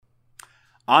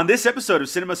On this episode of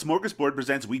Cinema Smorgasbord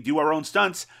presents We Do Our Own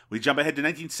Stunts, we jump ahead to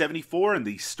 1974 in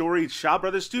the storied Shaw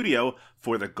Brothers studio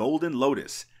for The Golden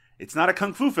Lotus. It's not a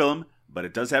kung fu film, but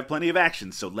it does have plenty of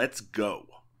action, so let's go.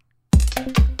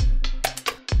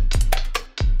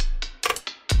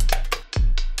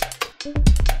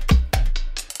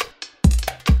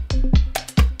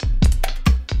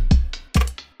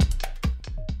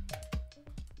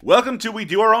 Welcome to We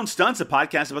Do Our Own Stunts, a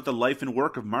podcast about the life and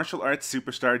work of martial arts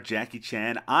superstar Jackie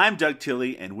Chan. I'm Doug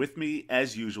Tilley, and with me,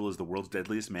 as usual, is the world's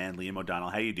deadliest man, Liam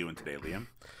O'Donnell. How you doing today, Liam?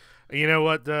 You know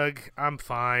what, Doug? I'm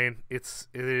fine. It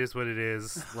is what it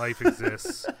is. Life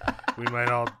exists. we might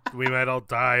all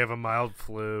die of a mild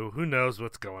flu. Who knows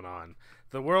what's going on?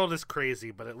 The world is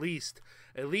crazy, but at least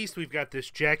we've got this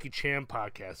Jackie Chan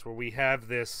podcast where we have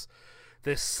this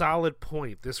solid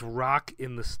point, this rock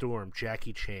in the storm,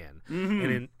 Jackie Chan.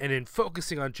 Mm-hmm. And in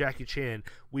focusing on Jackie Chan,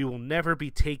 we will never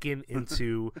be taken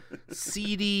into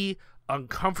seedy,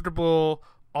 uncomfortable,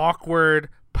 awkward,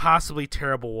 possibly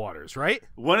terrible waters, right?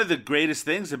 One of the greatest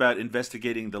things about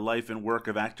investigating the life and work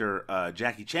of actor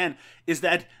Jackie Chan is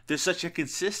that there's such a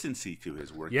consistency to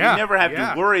his work. Yeah, you never have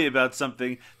to worry about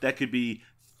something that could be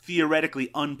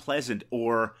theoretically unpleasant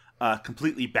or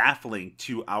completely baffling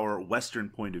to our Western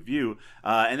point of view,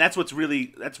 and that's what's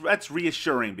really that's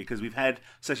reassuring because we've had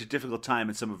such a difficult time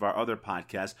in some of our other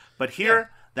podcasts. But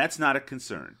here, that's not a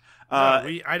concern.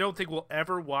 I don't think we'll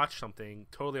ever watch something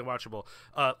totally unwatchable.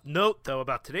 Note though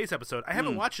about today's episode, I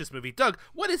haven't watched this movie. Doug,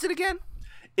 what is it again?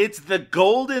 It's The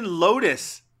Golden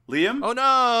Lotus, Liam. Oh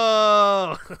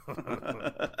no!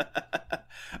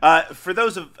 For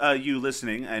those of you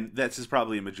listening, and this is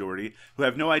probably a majority, who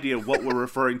have no idea what we're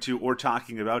referring to or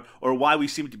talking about, or why we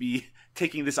seem to be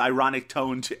taking this ironic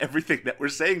tone to everything that we're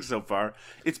saying so far,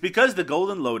 it's because The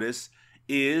Golden Lotus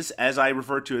is, as I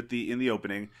referred to it in the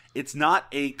opening, it's not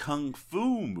a kung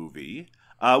fu movie,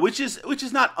 which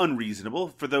is not unreasonable.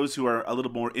 For those who are a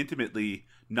little more intimately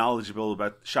knowledgeable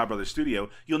about Shaw Brothers Studio,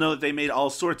 you'll know that they made all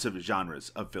sorts of genres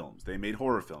of films. They made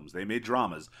horror films. They made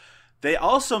dramas. They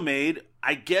also made,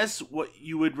 I guess, what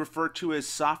you would refer to as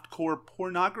softcore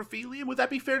pornography, Liam. Would that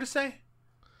be fair to say?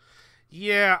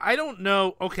 Yeah, I don't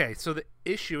know. Okay, so the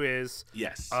issue is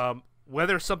yes,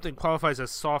 whether something qualifies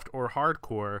as soft or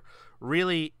hardcore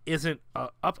really isn't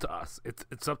up to us.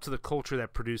 It's up to the culture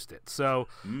that produced it. So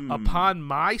upon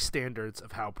my standards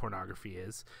of how pornography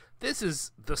is, this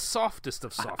is the softest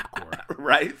of softcore.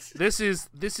 Right? This is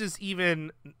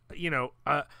even,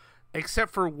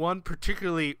 except for one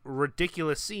particularly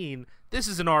ridiculous scene, this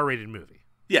is an R-rated movie.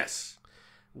 Yes.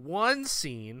 One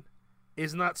scene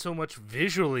is not so much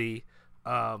visually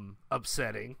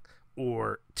upsetting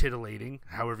or titillating,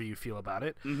 however you feel about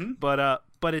it,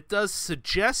 but it does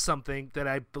suggest something that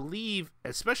I believe,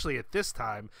 especially at this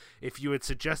time, if you had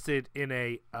suggested in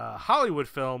a Hollywood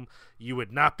film, you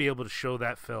would not be able to show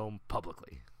that film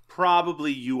publicly.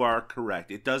 Probably you are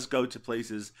correct. It does go to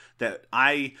places that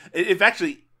if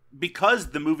actually,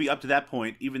 because the movie up to that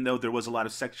point, even though there was a lot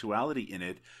of sexuality in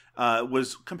it,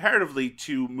 was comparatively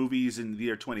to movies in the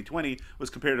year 2020, was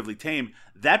comparatively tame.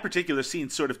 That particular scene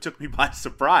sort of took me by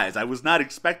surprise. I was not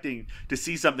expecting to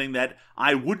see something that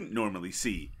I wouldn't normally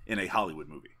see in a Hollywood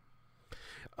movie.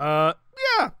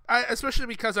 Especially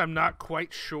because I'm not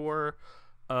quite sure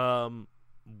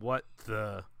what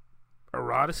the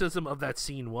eroticism of that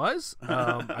scene was.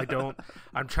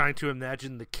 I'm trying to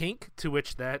imagine the kink to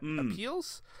which that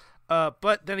appeals.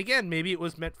 But then again, maybe it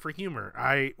was meant for humor.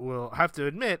 I will have to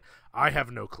admit, I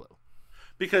have no clue.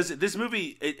 Because this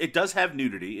movie, it does have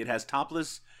nudity. It has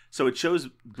topless, so it shows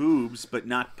boobs, but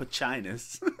not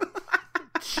vaginas.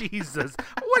 Jesus.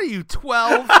 What are you,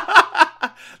 12?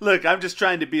 Look, I'm just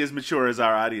trying to be as mature as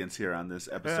our audience here on this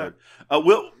episode.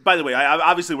 By the way,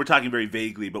 obviously we're talking very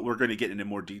vaguely, but we're going to get into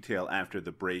more detail after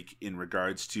the break in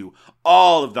regards to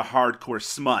all of the hardcore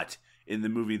smut in the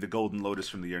movie The Golden Lotus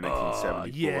from the year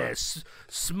 1974. Yes,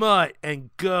 smut and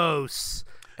ghosts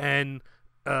and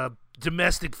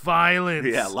domestic violence.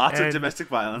 Yeah, lots of domestic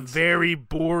violence. Very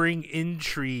boring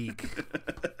intrigue.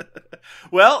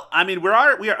 Well, I mean, we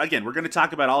are again, we're going to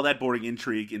talk about all that boring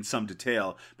intrigue in some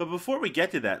detail. But before we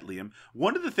get to that, Liam,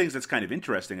 one of the things that's kind of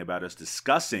interesting about us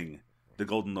discussing The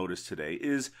Golden Lotus today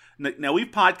is, now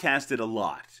we've podcasted a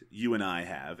lot, you and I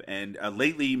have, and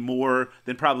lately more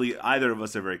than probably either of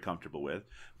us are very comfortable with.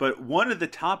 But one of the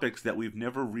topics that we've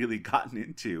never really gotten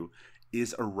into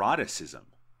is eroticism,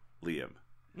 Liam.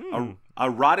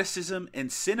 Eroticism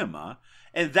and cinema.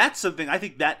 And that's something, I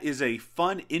think that is a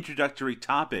fun introductory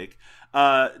topic,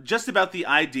 just about the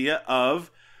idea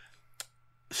of,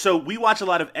 so we watch a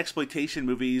lot of exploitation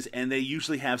movies, and they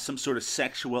usually have some sort of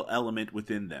sexual element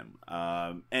within them.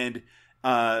 And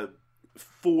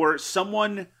for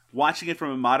someone watching it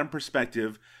from a modern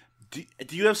perspective, do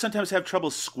you sometimes have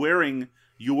trouble squaring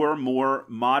your more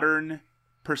modern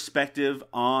perspective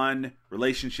on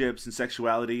relationships and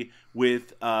sexuality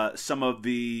with some of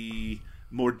the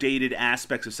more dated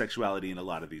aspects of sexuality in a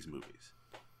lot of these movies?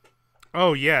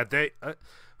 Oh yeah, they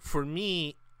for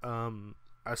me,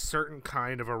 a certain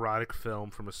kind of erotic film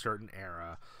from a certain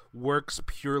era works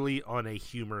purely on a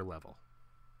humor level,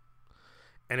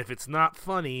 and if it's not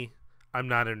funny, I'm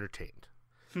not entertained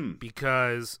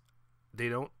because they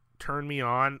don't turn me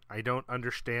on. I don't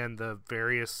understand the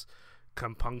various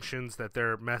compunctions that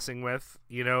they're messing with.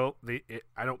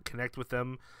 I don't connect with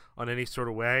them on any sort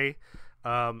of way.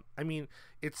 I mean,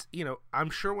 it's, I'm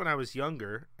sure when I was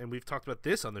younger, and we've talked about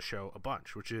this on the show a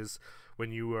bunch, which is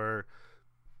when you were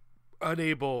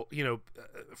unable,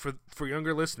 for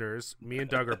younger listeners, me and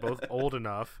Doug are both old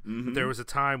enough that there was a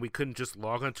time we couldn't just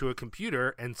log onto a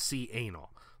computer and see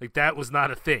anal. Like, that was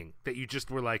not a thing that you just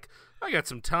were like, I got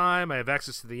some time, I have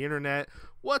access to the internet.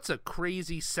 What's a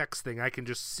crazy sex thing I can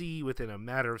just see within a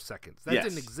matter of seconds? That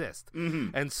didn't exist.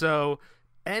 And so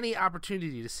any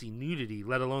opportunity to see nudity,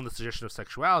 let alone the suggestion of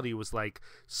sexuality, was like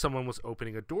someone was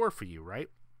opening a door for you, right?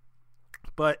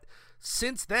 But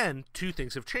since then, two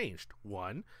things have changed.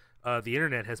 One, the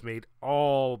internet has made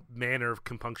all manner of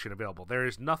compunction available. There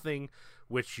is nothing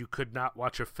which you could not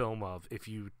watch a film of if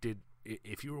you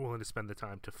were willing to spend the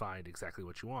time to find exactly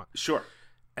what you want. Sure.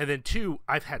 And then two,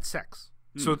 I've had sex.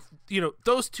 So,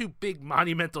 those two big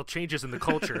monumental changes in the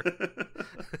culture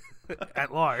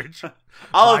at large.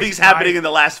 All of these happening in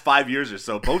the last 5 years or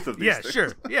so, both of these Yeah, things.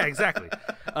 sure. Yeah, exactly.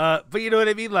 But you know what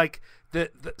I mean? Like,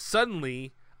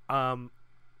 suddenly,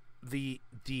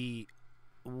 the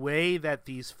way that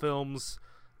these films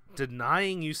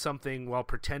denying you something while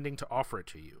pretending to offer it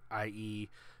to you, i.e.,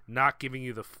 not giving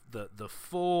you the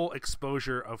full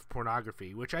exposure of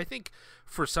pornography, which I think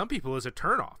for some people is a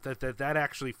turnoff. That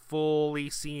actually fully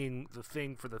seeing the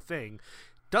thing for the thing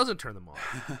doesn't turn them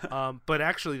on. But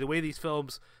actually, the way these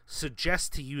films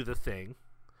suggest to you the thing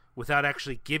without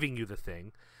actually giving you the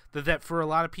thing, that for a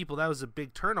lot of people that was a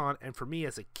big turn on. And for me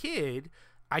as a kid,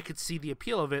 I could see the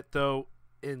appeal of it, though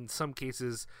in some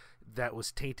cases that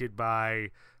was tainted by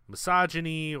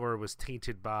misogyny or was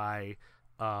tainted by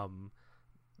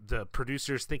the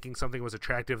producers thinking something was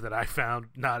attractive that I found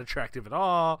not attractive at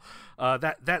all.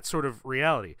 That sort of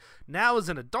reality. Now as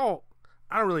an adult,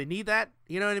 I don't really need that.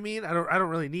 You know what I mean? I don't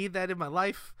really need that in my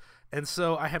life. And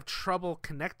so I have trouble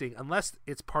connecting unless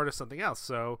it's part of something else.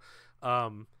 So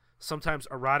sometimes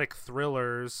erotic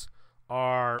thrillers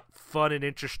are fun and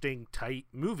interesting, tight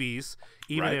movies,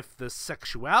 even if the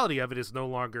sexuality of it is no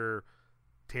longer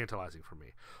tantalizing for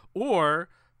me. Or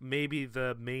maybe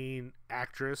the main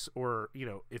actress, or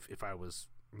if I was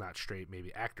not straight,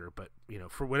 maybe actor, but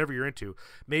for whatever you're into,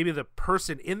 maybe the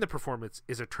person in the performance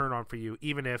is a turn on for you,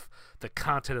 even if the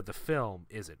content of the film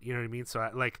isn't. You know what I mean? So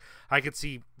I could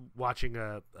see watching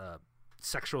a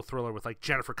sexual thriller with like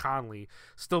Jennifer Connelly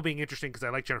still being interesting because I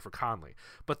like Jennifer Connelly,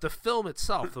 but the film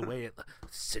itself, the way it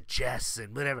suggests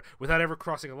and whatever, without ever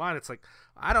crossing a line, it's like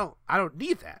I don't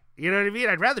need that. You know what I mean?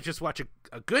 I'd rather just watch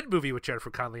a good movie with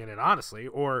Jennifer Connelly in it, honestly,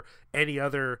 or any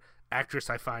other actress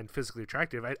I find physically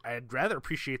attractive. I'd rather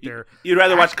appreciate their. You'd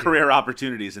rather watch acting. Career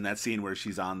Opportunities in that scene where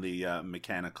she's on the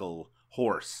mechanical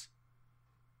horse.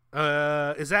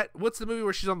 Is that what's the movie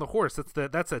where she's on the horse?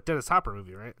 That's a Dennis Hopper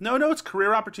movie, right? No, it's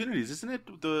Career Opportunities, isn't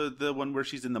it? The one where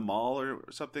she's in the mall or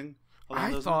something.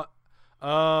 I thought.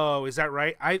 Oh, is that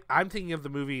right? I'm thinking of the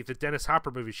movie, the Dennis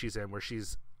Hopper movie she's in, where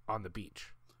she's on the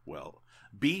beach. Well,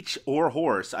 beach or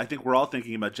horse, I think we're all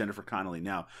thinking about Jennifer Connelly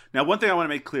now. Now, one thing I want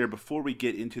to make clear before we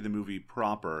get into the movie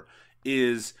proper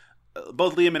is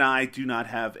both Liam and I do not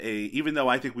have even though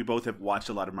I think we both have watched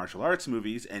a lot of martial arts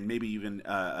movies and maybe even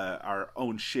our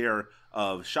own share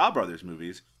of Shaw Brothers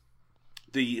movies,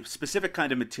 the specific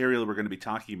kind of material we're going to be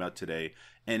talking about today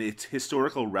and its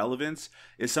historical relevance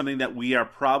is something that we are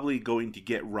probably going to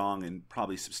get wrong in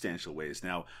probably substantial ways.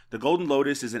 Now, The Golden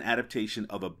Lotus is an adaptation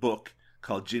of a book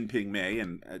called Jinping Mei,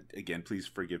 and again, please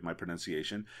forgive my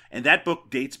pronunciation. And that book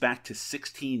dates back to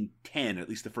 1610, at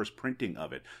least the first printing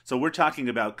of it. So we're talking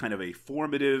about kind of a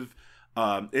formative,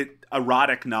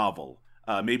 erotic novel,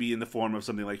 maybe in the form of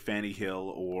something like Fanny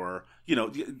Hill, or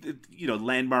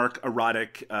landmark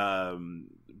erotic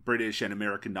British and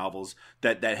American novels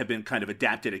that have been kind of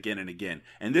adapted again and again.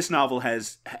 And this novel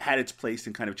has had its place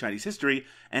in kind of Chinese history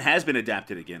and has been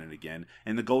adapted again and again.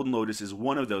 And The Golden Lotus is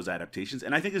one of those adaptations,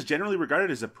 and I think is generally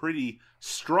regarded as a pretty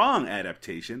strong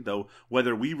adaptation, though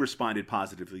whether we responded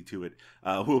positively to it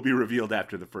will be revealed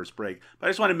after the first break. But I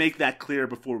just want to make that clear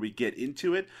before we get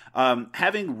into it.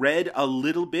 Having read a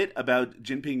little bit about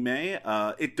Jinping Mei,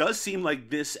 it does seem like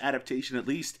this adaptation at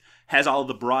least has all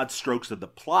the broad strokes of the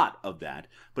plot of that,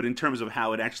 but in terms of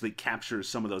how it actually captures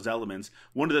some of those elements,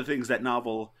 one of the things that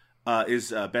novel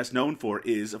is best known for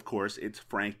is, of course, its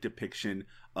frank depiction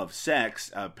of sex.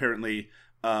 Apparently,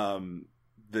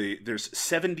 there's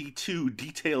 72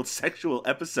 detailed sexual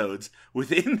episodes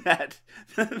within that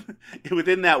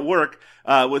within that work.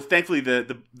 With thankfully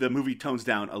the movie tones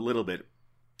down a little bit.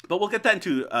 But we'll get that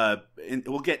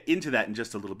we'll get into that in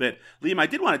just a little bit. Liam, I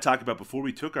did want to talk about before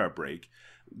we took our break.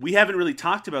 We haven't really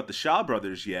talked about the Shaw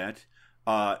brothers yet.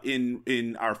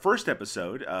 In our first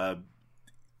episode,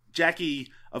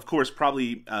 Jackie, of course,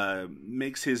 probably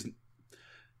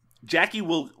Jackie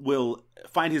will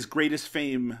find his greatest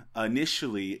fame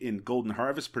initially in Golden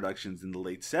Harvest Productions in the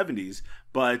late 70s,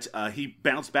 but he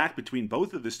bounced back between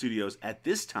both of the studios at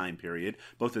this time period,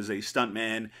 both as a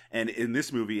stuntman and in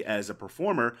this movie as a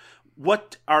performer.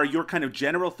 What are your kind of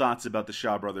general thoughts about the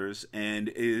Shaw brothers, and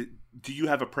do you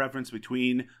have a preference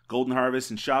between Golden Harvest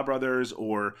and Shaw brothers,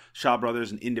 or Shaw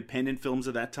brothers and independent films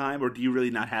of that time, or do you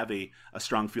really not have a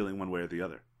strong feeling one way or the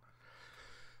other?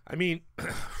 I mean,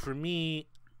 for me,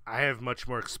 I have much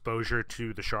more exposure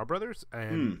to the Shaw brothers,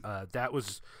 and that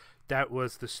was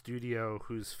the studio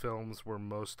whose films were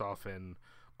most often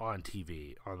on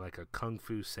TV on like a Kung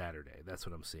Fu Saturday. That's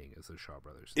what I'm seeing is the Shaw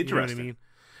brothers. Interesting. You know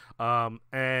what I mean?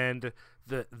 And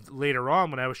later on,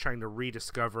 when I was trying to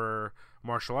rediscover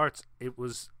martial arts, it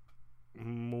was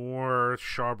more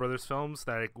Shaw brothers films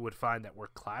that I would find that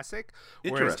were classic.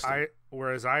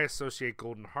 Whereas I associate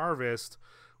Golden Harvest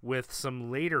with some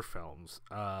later films.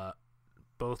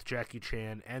 Both Jackie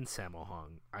Chan and Sammo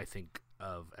Hung, I think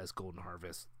of as Golden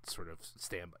Harvest sort of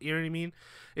stand. You know what I mean?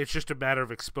 It's just a matter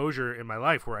of exposure in my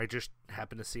life where I just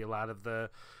happen to see a lot of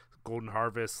the Golden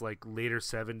Harvest, like later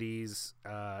 70s,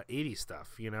 80s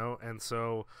stuff, you know? And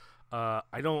so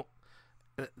I don't...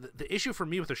 The issue for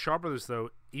me with the Shaw brothers, though,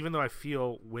 even though I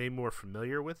feel way more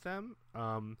familiar with them,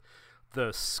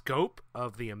 the scope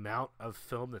of the amount of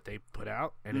film that they put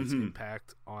out and its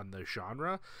impact on the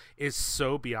genre is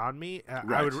so beyond me.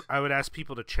 Right. I would ask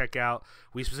people to check out.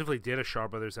 We specifically did a Shaw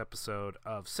Brothers episode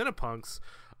of Cinepunks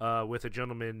with a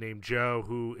gentleman named Joe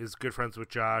who is good friends with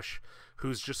Josh,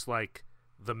 who's just like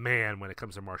the man when it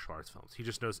comes to martial arts films. He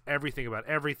just knows everything about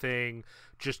everything,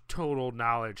 just total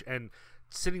knowledge. And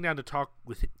sitting down to talk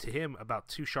to him about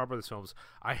two Shaw Brothers films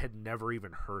I had never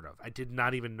even heard of. I did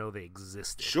not even know they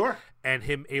existed. Sure. And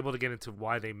him able to get into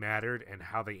why they mattered and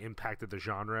how they impacted the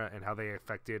genre and how they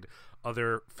affected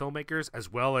other filmmakers as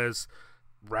well as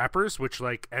rappers, which,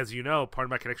 like, as you know, part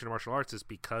of my connection to martial arts is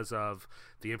because of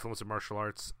the influence of martial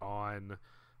arts on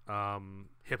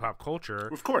hip-hop culture.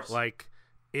 Of course. Like,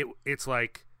 it's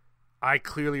like I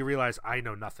clearly realize I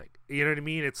know nothing. You know what I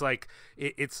mean? It's like,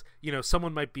 it's, you know,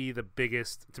 someone might be the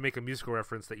biggest, to make a musical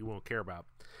reference that you won't care about,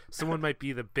 someone might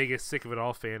be the biggest Sick of It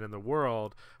All fan in the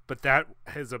world, but that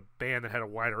is a band that had a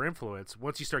wider influence.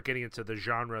 Once you start getting into the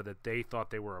genre that they thought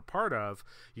they were a part of,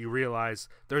 you realize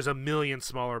there's a million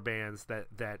smaller bands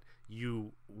that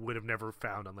you would have never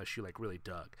found unless you like really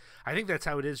dug. I think that's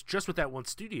how it is just with that one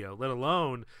studio, let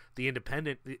alone the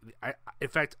independent. In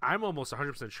fact, I'm almost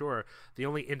 100% sure the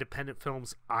only independent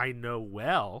films I know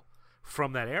well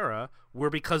from that era were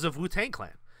because of Wu-Tang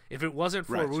Clan. If it wasn't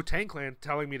for Wu-Tang Clan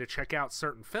telling me to check out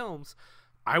certain films,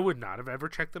 I would not have ever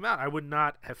checked them out. I would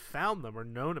not have found them or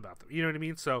known about them. You know what I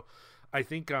mean? So I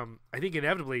think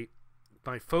inevitably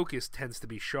my focus tends to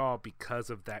be Shaw because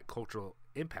of that cultural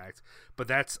impact, but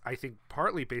that's, I think,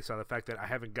 partly based on the fact that I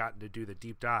haven't gotten to do the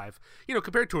deep dive. You know,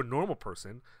 compared to a normal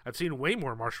person, I've seen way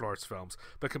more martial arts films,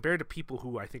 but compared to people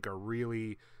who I think are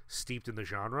really steeped in the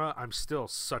genre, I'm still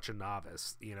such a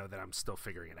novice, you know, that I'm still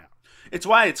figuring it out. It's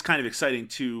why it's kind of exciting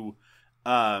to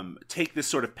take this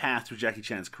sort of path through Jackie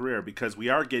Chan's career, because we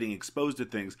are getting exposed to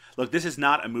things. Look, this is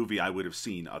not a movie I would have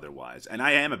seen otherwise, and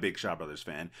I am a big Shaw Brothers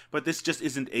fan, but this just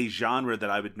isn't a genre that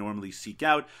I would normally seek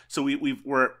out. So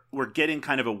we're getting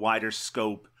kind of a wider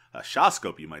scope, a Shaw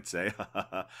scope, you might say,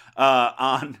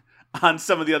 on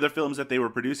some of the other films that they were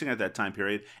producing at that time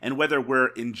period, and whether we're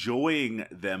enjoying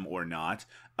them or not,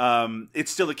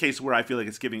 it's still a case where I feel like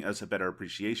it's giving us a better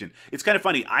appreciation. It's kind of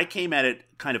funny. I came at it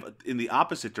kind of in the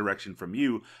opposite direction from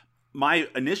you. My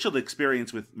initial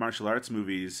experience with martial arts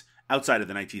movies outside of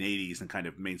the 1980s and kind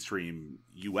of mainstream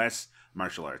U.S.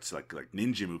 martial arts, like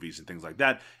ninja movies and things like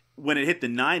that. When it hit the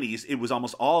 90s, it was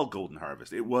almost all Golden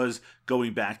Harvest. It was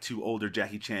going back to older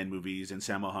Jackie Chan movies and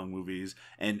Sammo Hung movies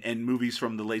and movies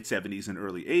from the late 70s and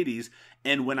early 80s.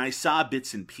 And when I saw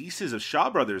bits and pieces of Shaw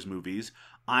Brothers movies,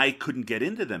 I couldn't get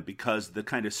into them because the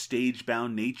kind of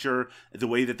stage-bound nature, the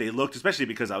way that they looked, especially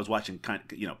because I was watching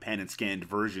pan and scanned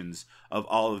versions of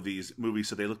all of these movies,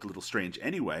 so they looked a little strange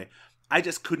anyway. I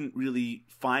just couldn't really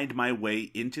find my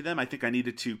way into them. I think I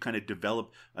needed to kind of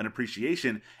develop an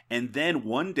appreciation. And then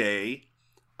one day,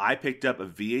 I picked up a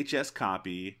VHS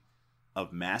copy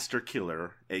of Master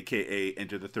Killer, a.k.a.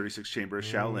 Enter the 36 Chamber of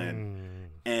Shaolin.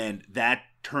 And that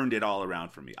turned it all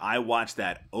around for me. I watched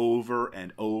that over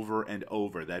and over and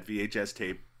over, that VHS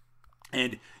tape.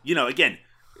 And, again,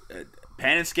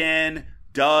 pan and scan,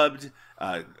 dubbed,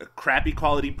 a crappy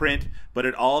quality print, but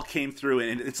it all came through,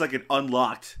 and it's like it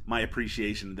unlocked my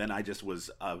appreciation. Then I just was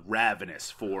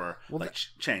ravenous for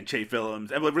Chang Che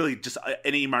films, and really just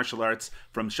any martial arts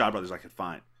from Shaw Brothers I could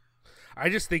find. I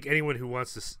just think anyone who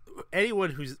wants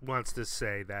to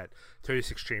say that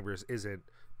 36 Chambers isn't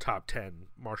top 10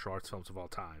 martial arts films of all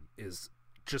time is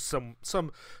just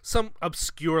some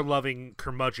obscure loving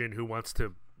curmudgeon who wants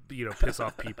to piss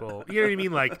off people. You know what I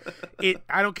mean? Like,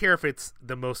 I don't care if it's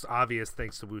the most obvious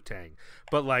thanks to Wu-Tang,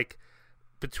 but like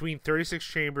between 36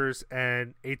 Chambers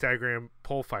and 8 Diagram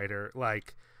Pole Fighter,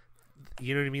 like,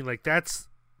 you know what I mean? Like, that's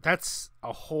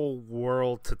a whole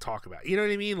world to talk about. You know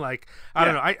what I mean? Like, I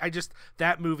don't know. I just,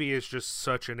 that movie is just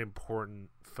such an important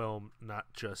film, not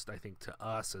just, I think, to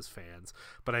us as fans,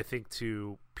 but I think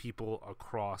to people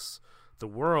across the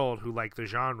world who like the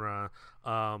genre,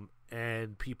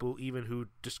 and people even who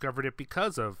discovered it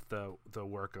because of the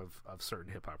work of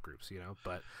certain hip-hop groups,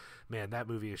 but man, that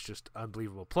movie is just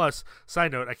unbelievable. Plus,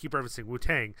 side note, I keep referencing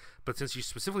Wu-Tang, but since you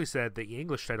specifically said the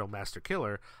English title Master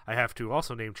Killer, I have to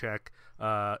also name check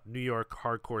New York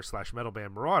hardcore / metal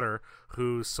band Marauder,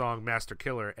 whose song Master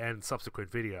Killer and subsequent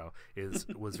video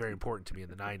was very important to me in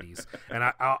the 90s. And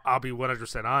I'll be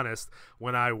 100% honest,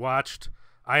 when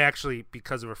I actually,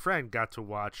 because of a friend, got to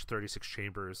watch 36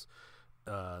 Chambers,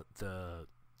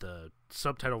 the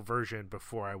subtitle version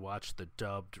before I watched the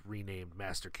dubbed, renamed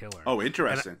Master Killer. Oh,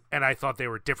 interesting. And I thought they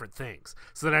were different things.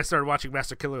 So then I started watching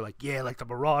Master Killer, like the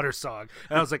Marauder song.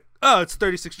 And I was like, oh, it's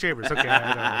 36 Chambers. Okay,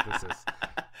 I know what this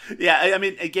is. Yeah, I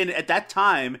mean, again, at that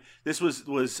time, this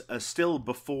was still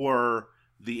before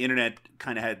the internet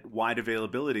kind of had wide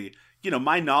availability.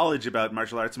 My knowledge about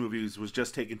martial arts movies was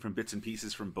just taken from bits and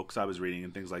pieces from books I was reading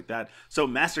and things like that. So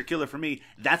Master Killer, for me,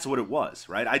 that's what it was,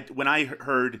 right? When I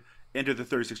heard Enter the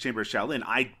 36 Chamber of Shaolin,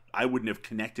 I wouldn't have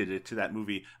connected it to that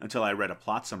movie until I read a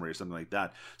plot summary or something like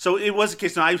that. So it was a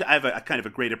case. Now I have a kind of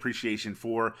a great appreciation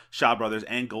for Shaw Brothers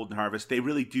and Golden Harvest. They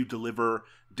really do deliver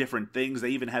different things. They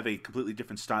even have a completely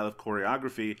different style of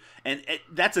choreography. And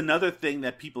that's another thing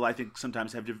that people, I think,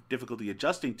 sometimes have difficulty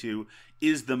adjusting to,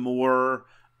 is the more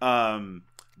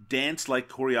dance-like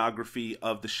choreography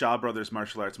of the Shaw Brothers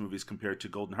martial arts movies compared to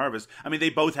Golden Harvest. I mean, they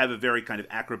both have a very kind of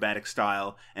acrobatic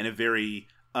style and a very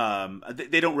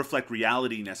they don't reflect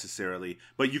reality necessarily,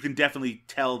 but you can definitely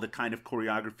tell the kind of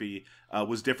choreography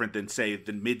was different than, say,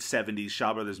 the mid-70s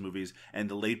Shaw Brothers movies and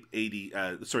the late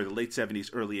 70s,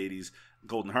 early 80s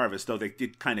Golden Harvest, though they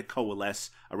did kind of coalesce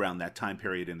around that time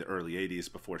period in the early 80s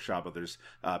before Shaw Brothers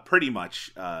pretty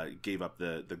much gave up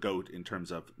the goat in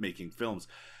terms of making films.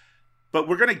 But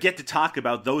we're going to get to talk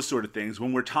about those sort of things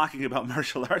when we're talking about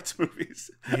martial arts movies.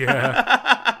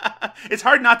 Yeah. It's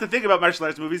hard not to think about martial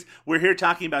arts movies. We're here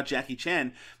talking about Jackie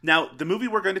Chan. Now, the movie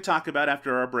we're going to talk about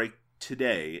after our break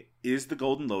today is The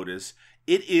Golden Lotus.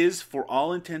 It is, for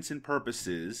all intents and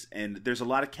purposes, and there's a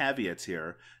lot of caveats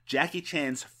here, Jackie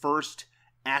Chan's first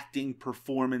acting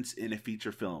performance in a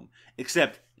feature film,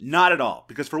 except not at all,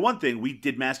 because for one thing, we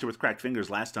did Master with Cracked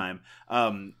Fingers last time,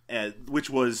 which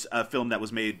was a film that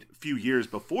was made a few years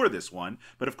before this one,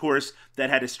 but of course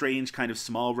that had a strange kind of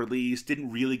small release,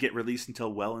 didn't really get released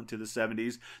until well into the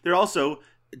 70s. There also,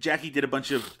 Jackie did a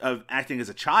bunch of acting as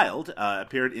a child,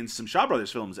 appeared in some Shaw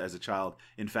Brothers films as a child,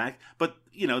 in fact, but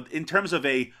in terms of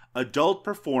a adult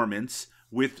performance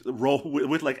with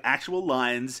like actual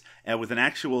lines and with an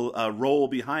actual role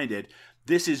behind it,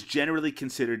 this is generally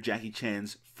considered Jackie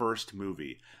Chan's first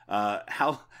movie.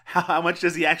 How much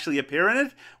does he actually appear in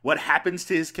it? What happens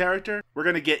to his character? We're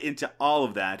going to get into all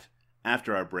of that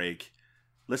after our break.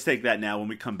 Let's take that now when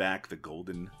we come back. The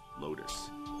Golden Lotus.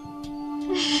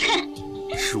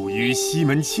 属于西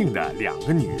门庆的两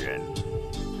个女人。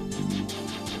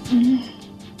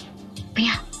不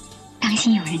要，当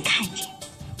心有人看见。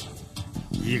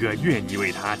一个愿意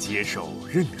为他接受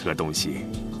任何东西，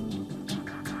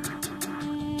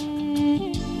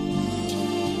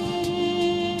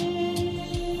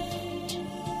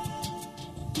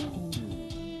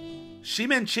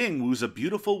 Shimen Ching woos a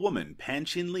beautiful woman, Pan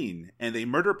Qinlin, and they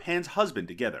murder Pan's husband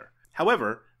together.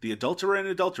 However, the adulterer and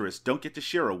adulteress don't get to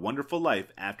share a wonderful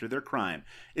life after their crime.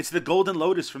 It's The Golden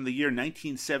Lotus from the year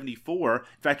 1974, in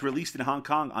fact released in Hong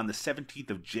Kong on the 17th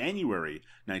of January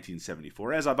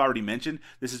 1974. As I've already mentioned,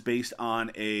 this is based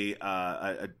on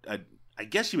I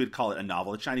guess you would call it a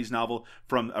novel, a Chinese novel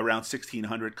from around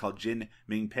 1600 called Jin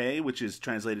Ming Pei, which is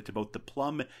translated to both The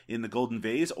Plum in the Golden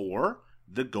Vase or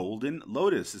The Golden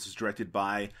Lotus. This is directed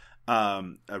by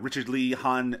Richard Lee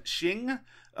Han Xing,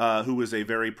 who was a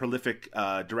very prolific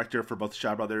director for both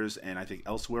Shaw Brothers and I think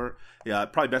elsewhere.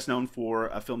 Probably best known for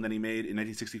a film that he made in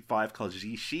 1965 called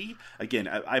Ji Shi. Again,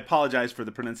 I apologize for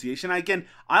the pronunciation. I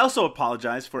also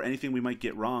apologize for anything we might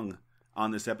get wrong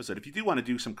on this episode. If you do want to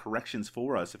do some corrections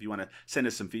for us, if you want to send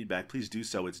us some feedback, please do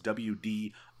so. It's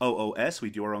WDOOS. We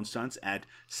do our own stunts at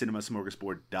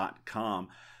cinemasmorgasbord.com.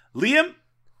 Liam,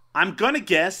 I'm going to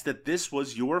guess that this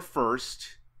was your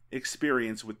first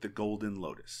experience with The Golden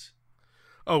Lotus.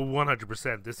 Oh,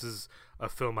 100%. This is a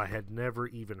film I had never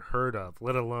even heard of,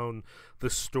 let alone the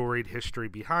storied history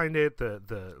behind it,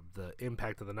 the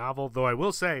impact of the novel. Though I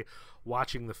will say,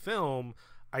 watching the film,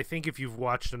 I think if you've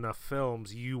watched enough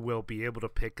films, you will be able to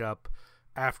pick up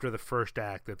after the first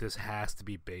act that this has to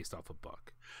be based off a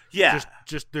book. Yeah.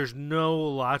 Just there's no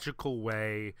logical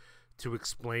way to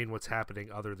explain what's happening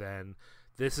other than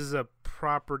this is a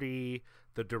property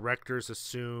the directors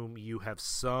assume you have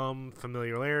some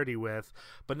familiarity with,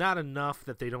 but not enough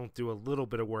that they don't do a little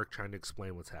bit of work trying to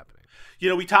explain what's happening. You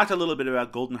know, we talked a little bit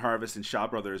about Golden Harvest and Shaw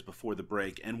Brothers before the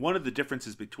break, and one of the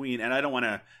differences between, and I don't want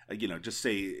to, just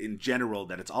say in general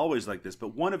that it's always like this,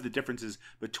 but one of the differences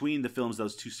between the films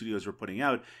those two studios were putting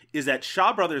out is that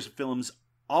Shaw Brothers films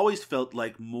always felt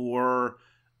like more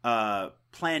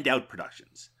planned out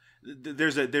productions.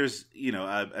 There's a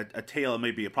tale,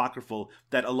 maybe apocryphal,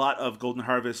 that a lot of Golden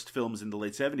Harvest films in the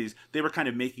late 70s, they were kind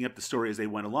of making up the story as they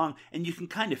went along, and you can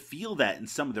kind of feel that in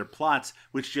some of their plots,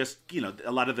 which just,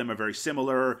 a lot of them are very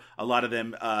similar, a lot of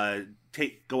them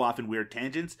go off in weird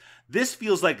tangents. This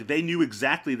feels like they knew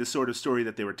exactly the sort of story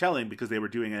that they were telling because they were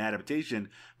doing an adaptation,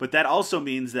 but that also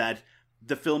means that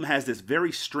the film has this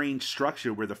very strange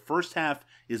structure where the first half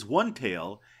is one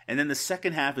tale, and then the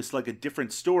second half is like a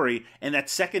different story, and that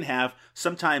second half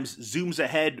sometimes zooms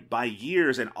ahead by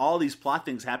years, and all these plot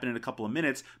things happen in a couple of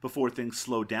minutes before things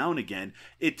slow down again.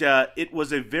 It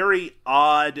was a very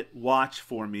odd watch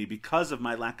for me because of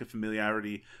my lack of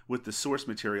familiarity with the source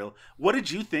material. What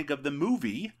did you think of the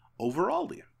movie overall,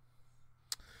 Liam?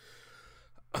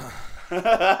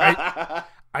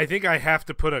 I think I have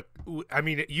to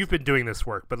you've been doing this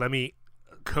work, but let me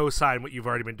co-sign what you've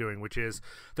already been doing, which is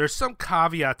there's some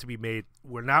caveat to be made.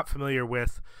 We're not familiar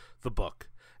with the book.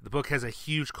 The book has a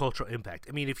huge cultural impact.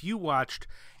 I mean, if you watched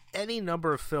any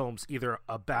number of films either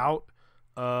about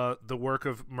the work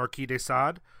of Marquis de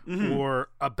Sade or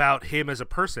about him as a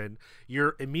person,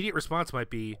 your immediate response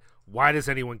might be, why does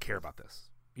anyone care about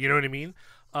this? You know what I mean?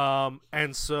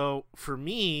 And so for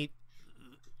me,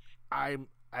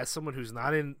 as someone who's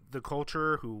not in the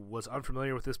culture, who was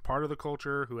unfamiliar with this part of the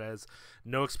culture, who has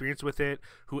no experience with it,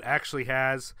 who actually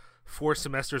has 4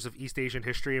 semesters of East Asian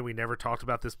history, and we never talked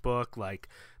about this book, like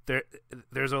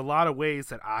there's a lot of ways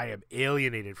that I am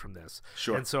alienated from this.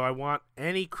 Sure. And so I want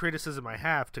any criticism I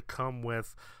have to come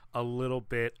with a little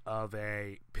bit of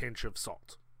a pinch of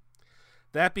salt.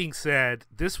 That being said,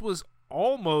 this was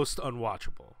almost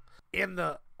unwatchable. In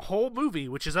the whole movie,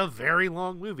 which is a very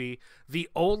long movie, the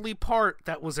only part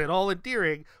that was at all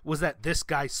endearing was that this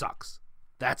guy sucks.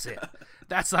 That's it.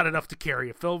 That's not enough to carry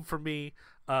a film for me.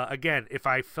 Again, if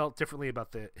I felt differently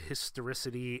about the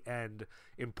historicity and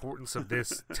importance of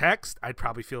this text, I'd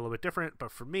probably feel a little bit different.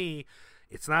 But for me,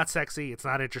 it's not sexy. It's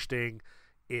not interesting.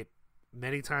 It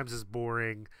many times is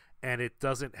boring, and it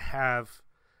doesn't have.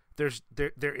 There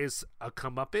is a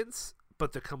comeuppance,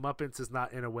 but the comeuppance is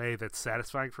not in a way that's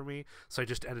satisfying for me, so I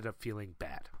just ended up feeling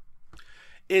bad.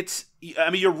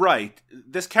 You're right.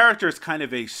 This character is kind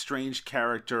of a strange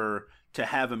character to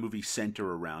have a movie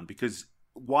center around, because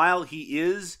while he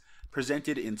is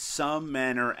presented in some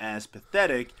manner as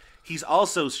pathetic, he's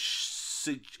also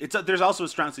there's also a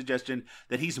strong suggestion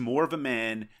that he's more of a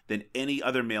man than any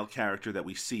other male character that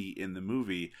we see in the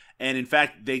movie. And in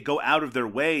fact, they go out of their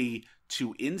way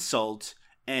to insult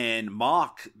and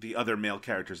mock the other male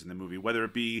characters in the movie, whether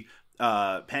it be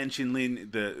Pan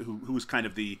Qinlin, who's kind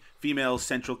of the female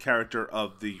central character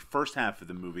of the first half of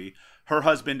the movie. her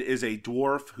husband is a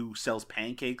dwarf who sells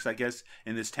pancakes, I guess,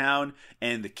 in this town,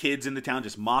 and the kids in the town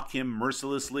just mock him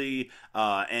mercilessly,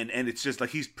 and it's just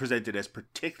like he's presented as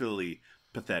particularly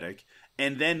pathetic.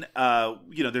 And then,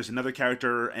 there's another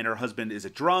character, and her husband is a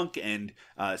drunk and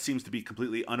seems to be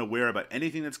completely unaware about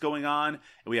anything that's going on. And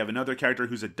we have another character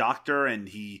who's a doctor, and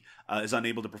he is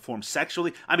unable to perform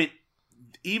sexually. I mean,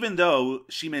 even though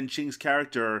Xi Ching's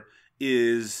character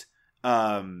is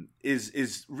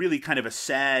really kind of a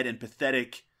sad and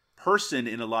pathetic person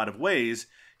in a lot of ways,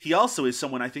 he also is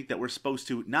someone I think that we're supposed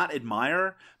to not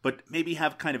admire, but maybe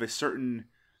have kind of a certain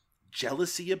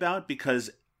jealousy about,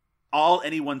 because all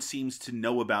anyone seems to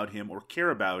know about him or care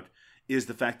about is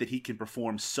the fact that he can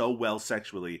perform so well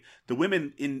sexually. The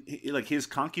women in like his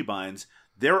concubines,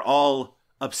 they're all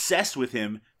obsessed with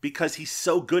him because he's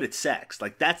so good at sex.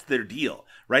 Like that's their deal,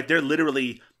 right? They're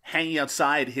literally hanging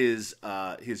outside his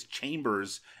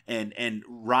chambers and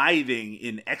writhing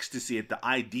in ecstasy at the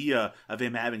idea of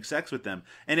him having sex with them.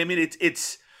 And I mean,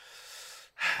 it's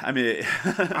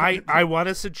I want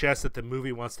to suggest that the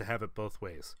movie wants to have it both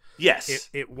ways. Yes.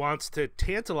 It wants to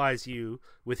tantalize you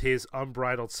with his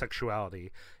unbridled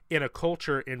sexuality in a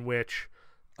culture in which,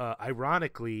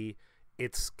 ironically,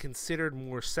 it's considered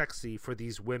more sexy for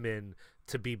these women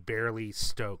to be barely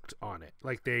stoked on it.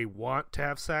 Like they want to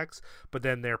have sex, but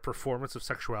then their performance of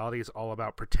sexuality is all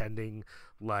about pretending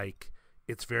like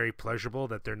it's very pleasurable,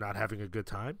 that they're not having a good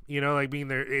time. You know, like being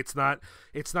there, it's not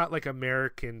like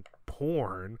American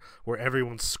porn where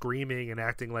everyone's screaming and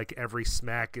acting like every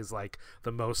smack is like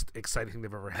the most exciting thing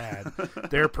they've ever had.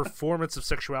 Their performance of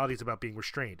sexuality is about being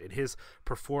restrained, and his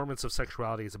performance of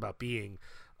sexuality is about being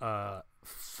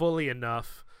fully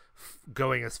enough,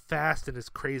 going as fast and as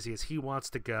crazy as he wants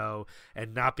to go,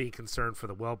 and not being concerned for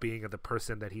the well-being of the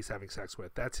person that he's having sex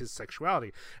with. That's his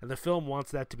sexuality, and the film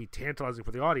wants that to be tantalizing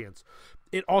for the audience.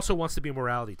 It also wants to be a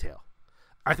morality tale.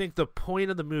 I think the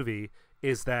point of the movie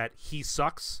is that he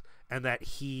sucks and that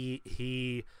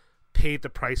he paid the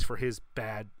price for his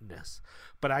badness,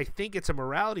 but I think it's a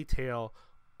morality tale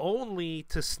only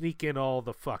to sneak in all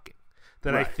the fucking.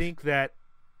 That right. I think that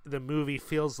the movie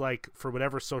feels like, for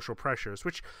whatever social pressures,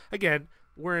 which again,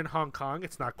 we're in Hong Kong,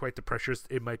 it's not quite the pressures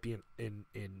it might be in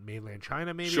mainland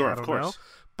China, maybe. Sure, I don't of course. know.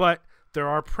 But there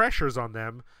are pressures on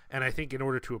them, and I think in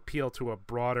order to appeal to a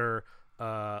broader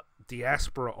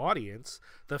diaspora audience,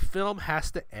 the film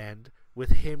has to end with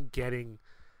him getting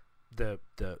the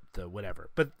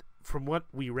whatever. But from what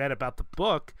we read about the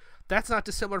book, that's not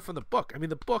dissimilar from the book. I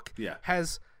mean, the book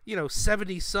has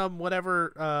 70 some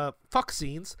whatever fuck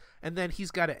scenes, and then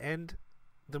he's got to end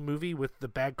the movie with the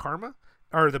bad karma,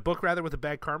 or the book rather, with the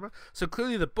bad karma. So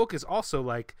clearly the book is also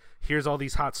like, here's all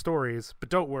these hot stories, but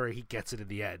don't worry, he gets it in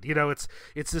the end.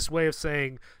 It's this way of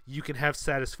saying you can have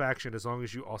satisfaction as long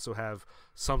as you also have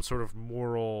some sort of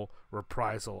moral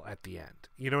reprisal at the end.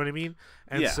 You know what I mean?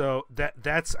 And so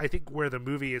that's I think where the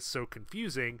movie is so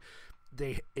confusing.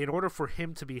 In order for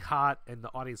him to be hot and the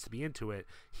audience to be into it,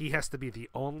 he has to be the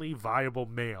only viable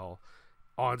male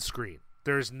on screen.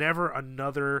 There's never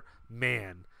another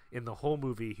man in the whole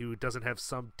movie who doesn't have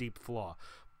some deep flaw.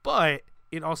 But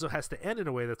it also has to end in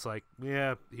a way that's like,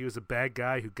 yeah, he was a bad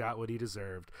guy who got what he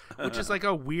deserved, which is like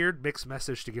a weird mixed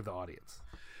message to give the audience.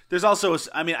 There's also,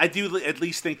 I do at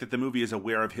least think that the movie is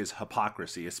aware of his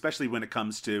hypocrisy, especially when it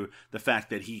comes to the fact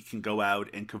that he can go out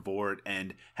and cavort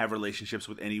and have relationships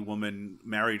with any woman,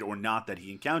 married or not, that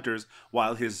he encounters,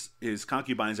 while his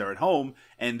concubines are at home.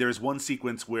 And there's one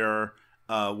sequence where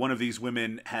one of these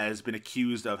women has been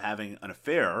accused of having an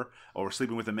affair or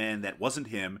sleeping with a man that wasn't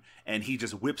him, and he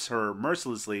just whips her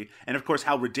mercilessly. And of course,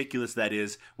 how ridiculous that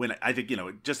is when I think,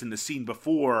 just in the scene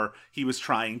before, he was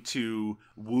trying to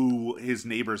woo his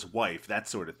neighbor's wife, that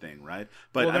sort of thing, right?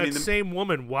 But that same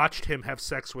woman watched him have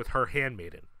sex with her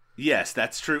handmaiden. Yes,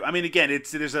 that's true. I mean, again,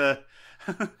 there's a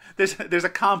there's a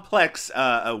complex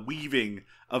weaving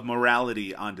of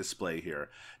morality on display here.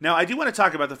 Now, I do want to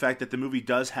talk about the fact that the movie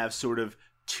does have sort of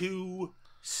two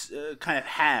kind of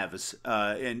halves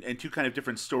and two kind of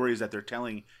different stories that they're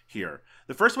telling here.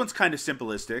 The first one's kind of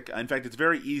simplistic. In fact, it's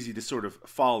very easy to sort of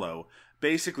follow.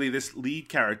 Basically, this lead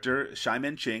character,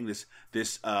 Xi Ching, this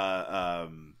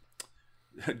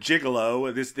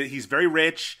gigolo, he's very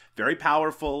rich, very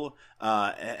powerful,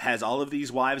 has all of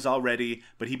these wives already,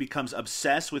 but he becomes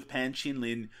obsessed with Pan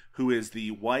Qinlin, who is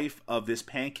the wife of this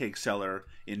pancake seller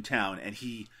in town, and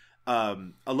he a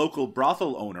local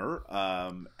brothel owner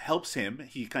helps him.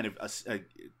 He kind of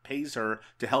pays her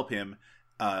to help him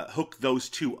hook those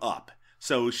two up.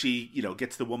 So she,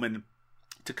 gets the woman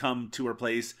to come to her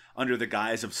place under the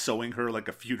guise of sewing her like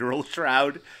a funeral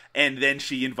shroud, and then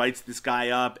she invites this guy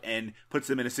up and puts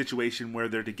them in a situation where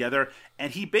they're together,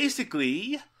 and he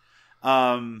basically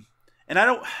and I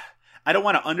don't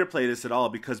want to underplay this at all,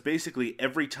 because basically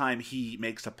every time he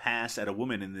makes a pass at a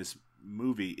woman in this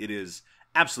movie, it is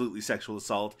absolutely sexual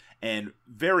assault and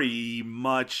very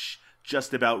much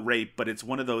just about rape, but it's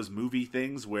one of those movie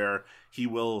things where he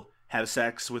will have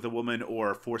sex with a woman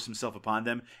or force himself upon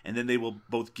them, and then they will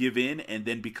both give in and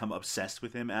then become obsessed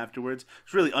with him afterwards.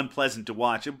 It's really unpleasant to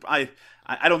watch. I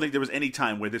don't think there was any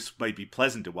time where this might be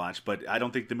pleasant to watch, but I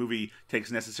don't think the movie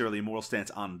takes necessarily a moral stance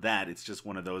on that. It's just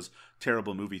one of those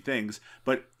terrible movie things.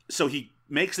 But so he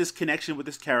makes this connection with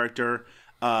this character,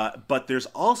 but there's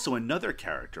also another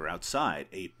character outside,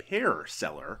 a pear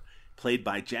seller, played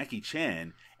by Jackie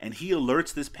Chan, and he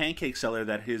alerts this pancake seller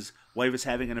that his wife is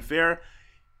having an affair.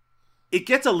 It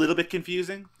gets a little bit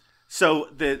confusing. So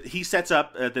he sets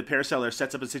up, the pear seller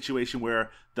sets up a situation where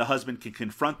the husband can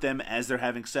confront them as they're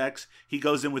having sex. He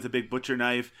goes in with a big butcher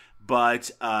knife,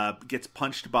 but gets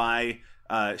punched by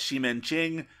Shimen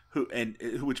Ching,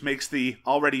 which makes the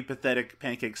already pathetic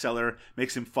pancake seller,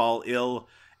 makes him fall ill,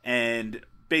 and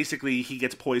basically he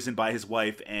gets poisoned by his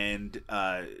wife, and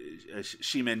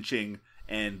Shimen Ching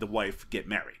and the wife get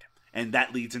married. And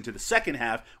that leads into the second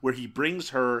half, where he brings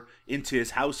her into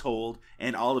his household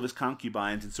and all of his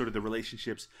concubines and sort of the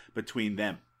relationships between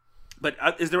them. But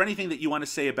is there anything that you want to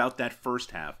say about that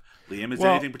first half, Liam? Is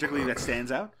there anything particularly that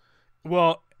stands out?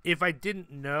 Well, if I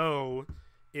didn't know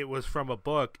it was from a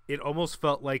book, it almost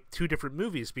felt like two different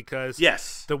movies, because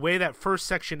yes, the way that first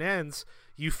section ends,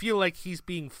 you feel like he's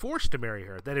being forced to marry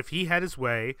her. That if he had his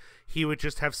way, he would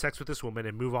just have sex with this woman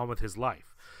and move on with his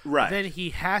life. Right. Then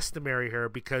he has to marry her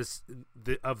because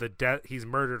of the death. He's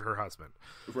murdered her husband.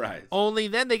 Right. Only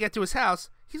then they get to his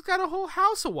house. He's got a whole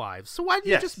house of wives. So why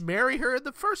didn't you just marry her in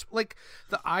the first? Like,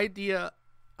 the idea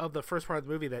of the first part of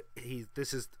the movie that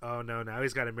oh no, now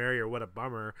he's got to marry her. What a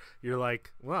bummer. You're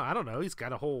like, well, I don't know. He's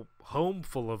got a whole home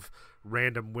full of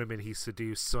random women he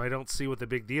seduced. So I don't see what the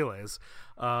big deal is.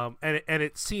 And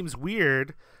it seems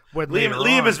weird. When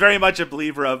Liam is very much a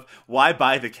believer of why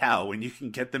buy the cow when you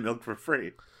can get the milk for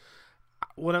free.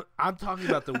 What I'm talking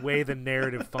about, the way the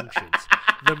narrative functions.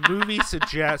 The movie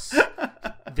suggests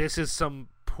this is some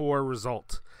poor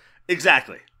result.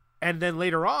 Exactly. And then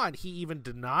later on, he even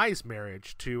denies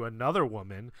marriage to another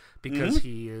woman because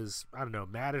he is, I don't know,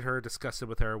 mad at her, disgusted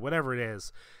with her, whatever it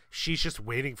is. She's just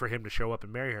waiting for him to show up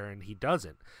and marry her, and he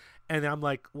doesn't. And I'm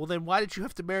like, well, then why did you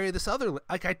have to marry this other?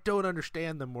 Like, I don't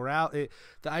understand the morale.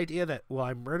 The idea that, well,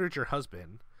 I murdered your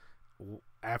husband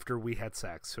after we had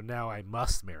sex, so now I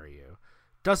must marry you,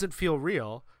 doesn't feel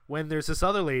real when there's this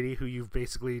other lady who you've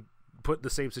basically put in the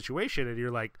same situation, and you're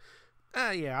like,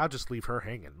 yeah, I'll just leave her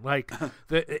hanging. Like,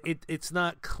 it's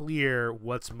not clear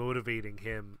what's motivating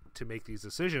him to make these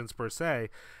decisions per se,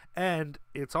 and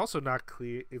it's also not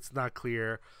clear. It's not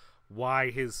clear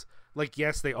why his, like,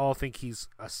 yes, they all think he's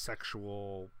a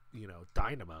sexual,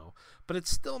 dynamo, but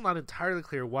it's still not entirely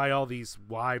clear why all these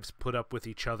wives put up with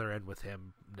each other and with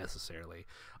him necessarily,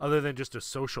 other than just a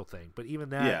social thing. But even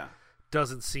that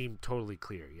doesn't seem totally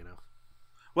clear,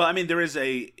 Well, I mean, there is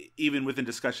even within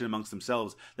discussion amongst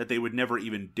themselves that they would never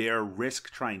even dare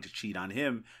risk trying to cheat on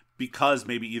him, because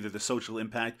maybe either the social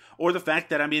impact or the fact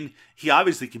that, I mean, he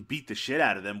obviously can beat the shit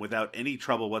out of them without any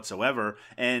trouble whatsoever.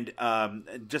 And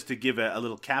just to give a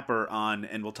little capper on,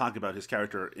 and we'll talk about his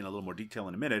character in a little more detail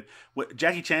in a minute,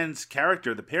 Jackie Chan's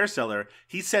character, the pear seller,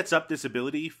 he sets up this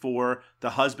ability for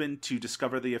the husband to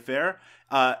discover the affair.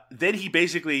 Then he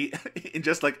basically, in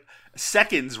just like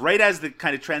seconds, right as the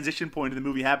kind of transition point of the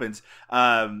movie happens,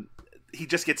 he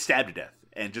just gets stabbed to death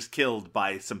and just killed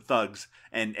by some thugs,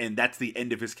 and that's the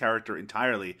end of his character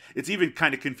entirely. It's even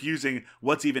kind of confusing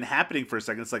what's even happening for a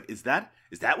second. It's like, is that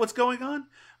what's going on?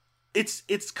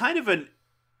 It's kind of an,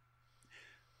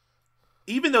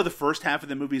 even though the first half of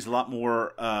the movie is a lot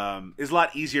more is a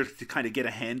lot easier to kind of get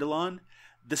a handle on,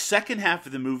 the second half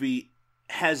of the movie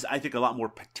has, I think, a lot more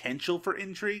potential for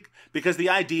intrigue, because the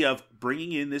idea of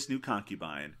bringing in this new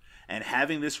concubine and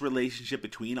having this relationship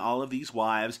between all of these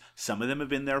wives, some of them have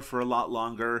been there for a lot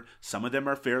longer, some of them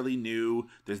are fairly new,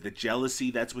 there's the jealousy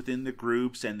that's within the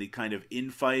groups and the kind of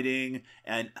infighting,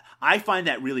 and I find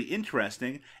that really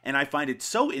interesting, and I find it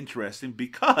so interesting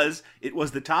because it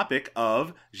was the topic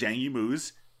of Zhang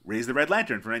Yimou's Raise the Red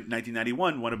Lantern from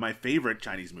 1991, one of my favorite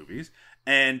Chinese movies,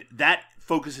 and that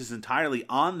focuses entirely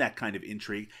on that kind of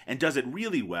intrigue and does it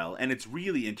really well, and it's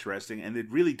really interesting, and it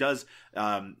really does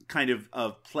kind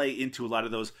of play into a lot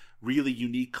of those really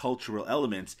unique cultural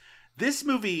elements. This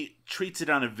movie treats it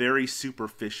on a very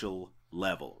superficial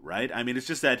level, right? I mean, it's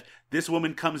just that this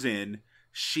woman comes in,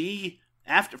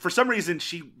 for some reason,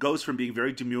 she goes from being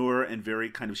very demure and very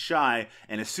kind of shy,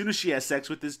 and as soon as she has sex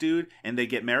with this dude and they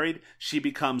get married, she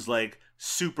becomes like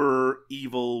super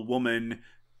evil woman,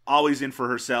 always in for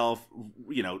herself,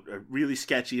 really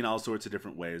sketchy in all sorts of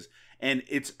different ways. And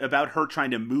it's about her trying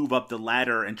to move up the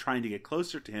ladder and trying to get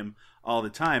closer to him all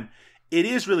the time. It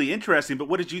is really interesting, but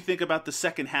what did you think about the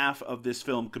second half of this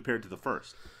film compared to the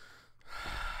first?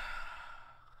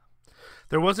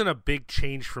 There wasn't a big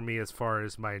change for me as far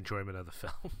as my enjoyment of the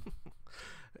film.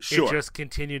 Sure. It just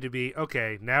continued to be,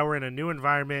 okay, now we're in a new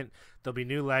environment, there'll be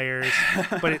new layers,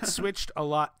 but it switched a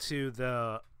lot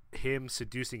to him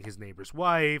seducing his neighbor's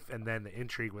wife, and then the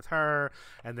intrigue with her,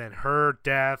 and then her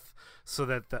death, so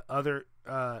that the other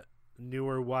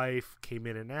newer wife came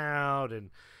in and out, and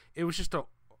it was just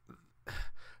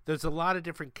there's a lot of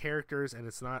different characters, and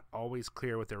it's not always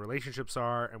clear what their relationships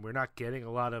are, and we're not getting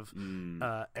a lot of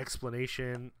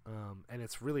explanation, and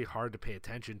it's really hard to pay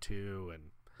attention to,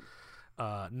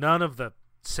 and none of the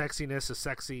sexiness is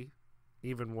sexy,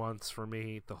 even once for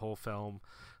me, the whole film.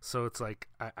 So it's like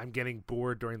I'm getting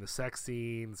bored during the sex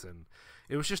scenes, and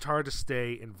it was just hard to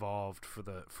stay involved for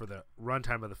the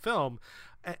runtime of the film.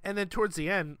 And then towards the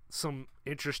end, some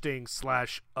interesting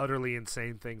 / utterly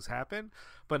insane things happen,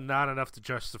 but not enough to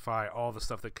justify all the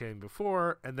stuff that came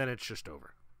before, and then it's just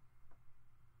over.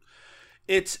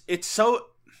 It's so,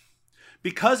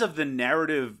 because of the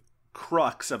narrative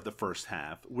crux of the first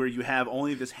half, where you have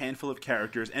only this handful of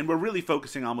characters, and we're really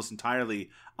focusing almost entirely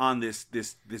on this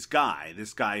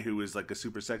guy who is like a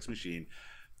super sex machine.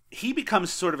 He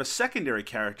becomes sort of a secondary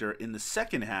character in the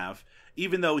second half,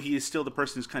 even though he is still the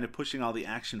person who's kind of pushing all the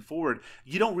action forward.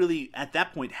 You don't really, at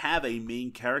that point, have a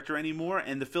main character anymore,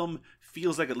 and the film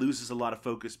feels like it loses a lot of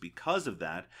focus because of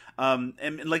that.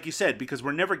 And like you said, because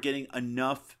we're never getting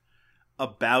enough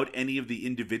about any of the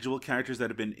individual characters that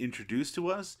have been introduced to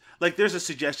us. Like, there's a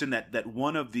suggestion that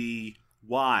one of the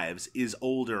wives is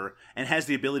older and has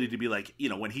the ability to be like,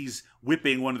 when he's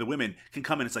whipping one of the women, can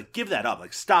come in and it's like, give that up,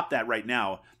 like, stop that right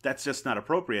now, that's just not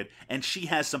appropriate. And she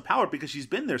has some power because she's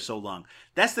been there so long.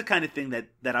 That's the kind of thing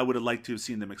that I would have liked to have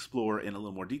seen them explore in a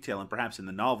little more detail, and perhaps in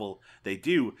the novel they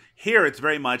do. Here it's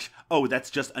very much, oh, that's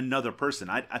just another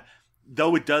person. I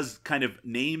though it does kind of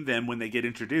name them when they get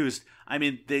introduced. I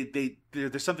mean,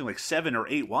 there's something like 7 or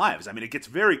 8 wives. I mean, it gets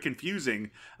very confusing.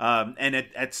 And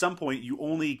at some point, you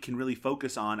only can really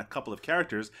focus on a couple of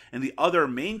characters. And the other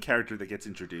main character that gets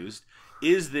introduced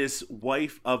is this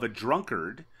wife of a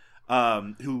drunkard,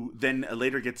 who then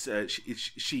later gets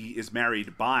she is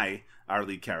married by our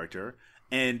lead character,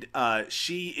 and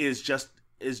she is just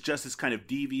as kind of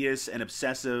devious and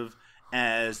obsessive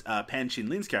as Pan Shin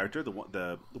Lin's character,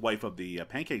 the wife of the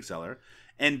pancake seller.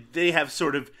 And they have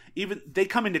sort of, they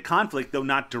come into conflict, though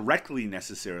not directly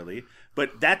necessarily,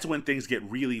 but that's when things get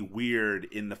really weird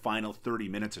in the final 30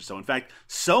 minutes or so. In fact,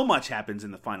 so much happens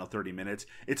in the final 30 minutes,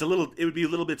 it would be a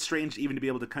little bit strange even to be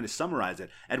able to kind of summarize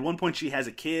it. At one point she has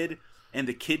a kid, and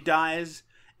the kid dies,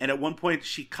 and at one point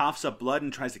she coughs up blood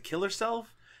and tries to kill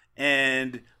herself,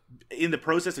 and in the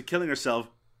process of killing herself,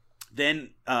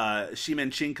 then Shi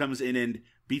Man-ching comes in and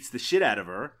beats the shit out of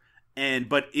her.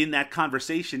 But in that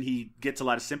conversation, he gets a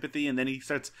lot of sympathy, and then he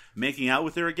starts making out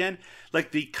with her again.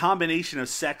 Like, the combination of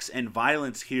sex and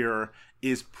violence here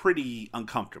is pretty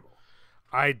uncomfortable.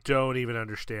 I don't even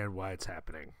understand why it's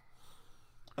happening.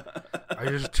 I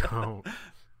just don't.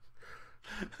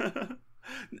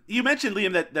 You mentioned,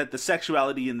 Liam, that the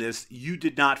sexuality in this you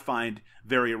did not find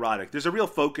very erotic. There's a real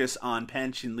focus on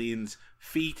Pan Shin Lin's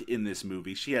feet in this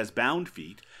movie. She has bound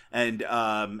feet, and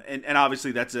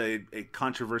obviously that's a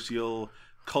controversial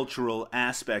cultural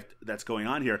aspect that's going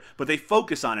on here. But they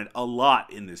focus on it a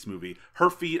lot in this movie. Her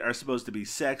feet are supposed to be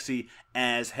sexy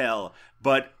as hell,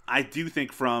 but I do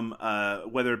think from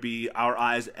whether it be our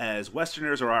eyes as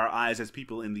Westerners or our eyes as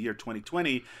people in the year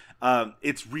 2020,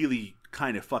 it's really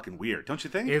kind of fucking weird, don't you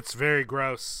think? It's very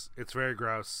gross. It's very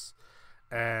gross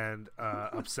and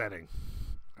upsetting.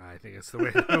 I think it's the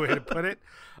way to put it.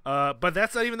 But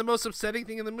that's not even the most upsetting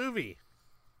thing in the movie.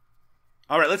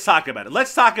 All right, let's talk about it.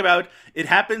 Let's talk about it.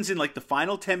 Happens in like the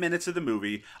final 10 minutes of the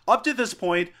movie. Up to this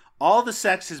point, all the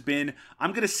sex has been,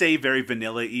 I'm going to say, very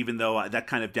vanilla, even though that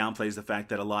kind of downplays the fact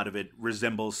that a lot of it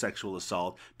resembles sexual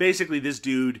assault. Basically, this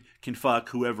dude can fuck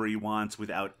whoever he wants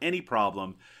without any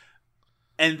problem.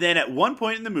 And then at one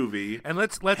point in the movie, and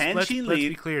let's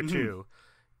be clear too,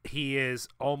 he is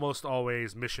almost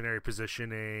always missionary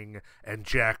positioning and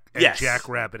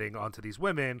jackrabbiting onto these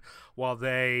women while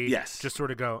they just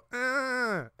sort of go,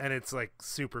 and it's like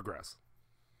super gross.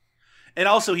 And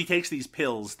also, he takes these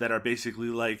pills that are basically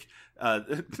like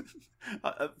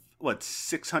what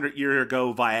 600-year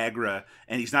ago Viagra,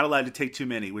 and he's not allowed to take too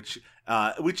many. Which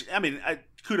I mean,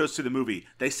 kudos to the movie.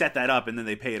 They set that up and then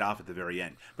they pay it off at the very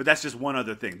end. But that's just one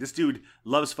other thing. This dude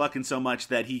loves fucking so much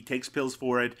that he takes pills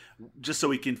for it just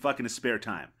so he can fuck in his spare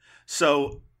time.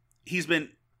 So he's been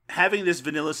having this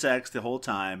vanilla sex the whole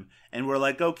time, and we're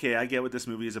like, okay, I get what this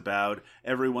movie is about.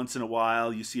 Every once in a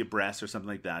while, you see a breast or something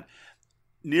like that.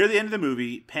 Near the end of the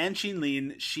movie, Pan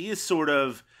Qinlin,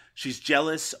 she's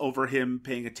jealous over him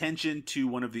paying attention to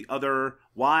one of the other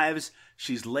wives.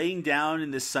 She's laying down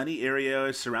in this sunny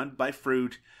area surrounded by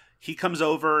fruit. He comes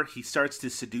over. He starts to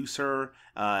seduce her.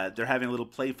 They're having a little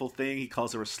playful thing. He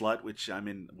calls her a slut, which, I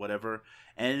mean, whatever.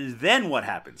 And then what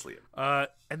happens, Liam?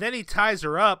 And then he ties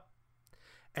her up,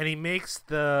 and he makes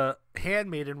the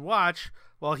handmaiden watch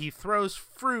while he throws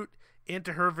fruit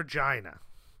into her vagina.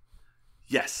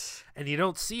 Yes. And you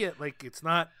don't see it, like, it's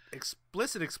not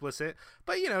explicit,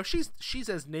 but, you know, she's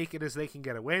as naked as they can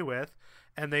get away with,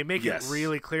 and they make it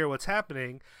really clear what's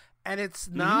happening, and it's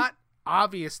not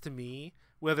obvious to me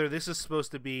whether this is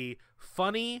supposed to be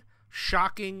funny,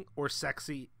 shocking, or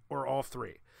sexy, or all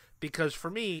three. Because for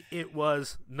me, it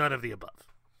was none of the above.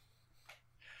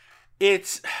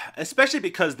 It's especially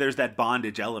because there's that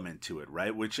bondage element to it,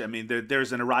 right? Which, I mean,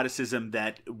 there's an eroticism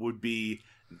that would be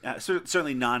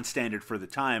certainly non-standard for the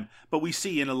time, but we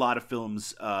see in a lot of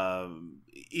films,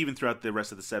 even throughout the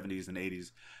rest of the 70s and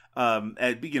 80s,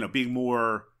 being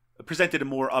more presented and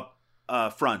more up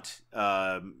front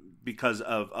because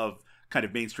of kind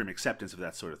of mainstream acceptance of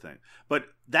that sort of thing. But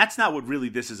that's not what really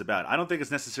this is about. I don't think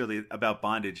it's necessarily about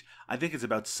bondage. I think it's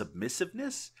about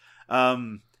submissiveness.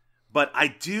 But I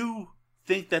do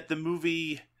think that the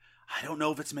movie, I don't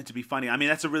know if it's meant to be funny. I mean,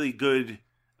 that's a really good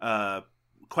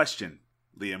question,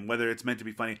 Liam, whether it's meant to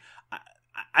be funny.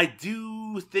 I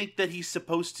do think that he's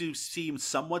supposed to seem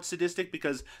somewhat sadistic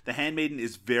because the handmaiden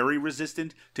is very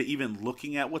resistant to even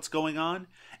looking at what's going on.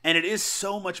 And it is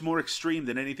so much more extreme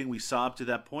than anything we saw up to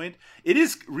that point. It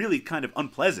is really kind of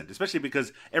unpleasant, especially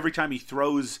because every time he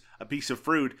throws a piece of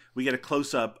fruit, we get a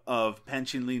close-up of Pan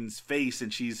Qinlin's face,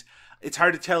 and it's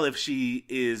hard to tell if she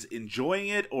is enjoying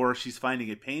it or she's finding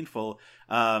it painful.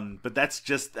 But that's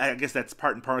just, I guess that's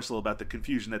part and parcel about the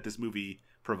confusion that this movie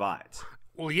provides.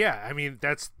 Well, yeah, I mean,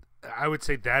 I would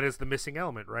say that is the missing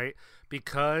element, right?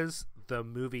 Because the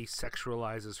movie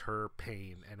sexualizes her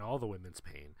pain and all the women's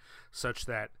pain such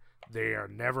that they are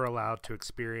never allowed to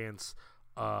experience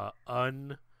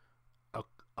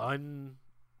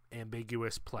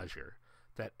unambiguous pleasure,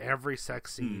 that every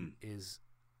sex scene is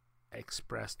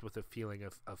expressed with a feeling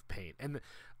of pain. And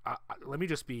let me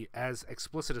just be as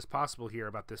explicit as possible here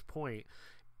about this point.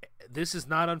 This is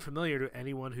not unfamiliar to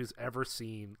anyone who's ever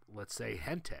seen, let's say,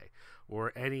 hentai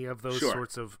or any of those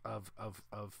sorts of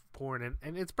porn,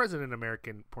 and it's present in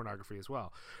American pornography as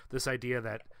well. This idea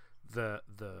that the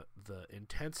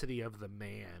intensity of the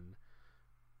man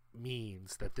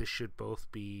means that this should both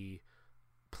be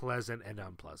pleasant and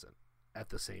unpleasant at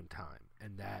the same time,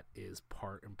 and that is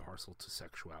part and parcel to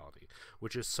sexuality,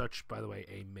 which is such, by the way,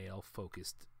 a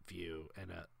male-focused view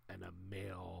and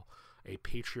a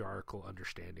patriarchal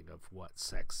understanding of what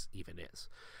sex even is.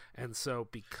 And so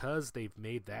because they've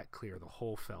made that clear the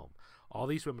whole film, all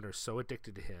these women are so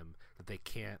addicted to him that they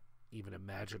can't even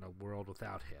imagine a world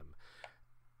without him.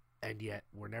 And yet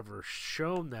we're never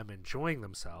shown them enjoying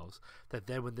themselves, that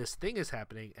then when this thing is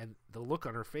happening and the look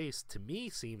on her face to me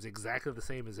seems exactly the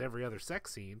same as every other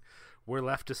sex scene, we're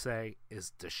left to say,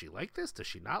 does she like this? Does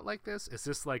she not like this? Is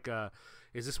this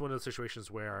one of those situations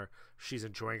where she's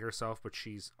enjoying herself but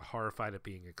she's horrified at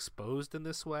being exposed in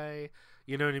this way?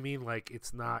 You know what I mean? Like,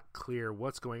 it's not clear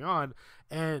what's going on,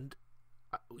 and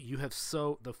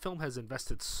the film has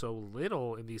invested so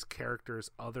little in these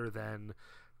characters other than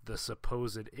the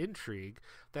supposed intrigue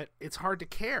that it's hard to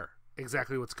care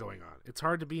exactly what's going on. It's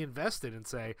hard to be invested and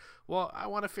say, well, I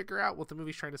want to figure out what the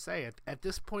movie's trying to say. At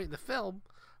this point in the film,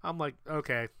 I'm like,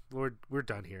 okay, we're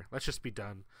done here. Let's just be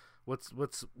done.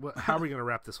 How are we going to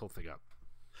wrap this whole thing up?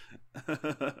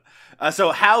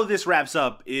 So how this wraps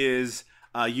up is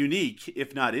unique,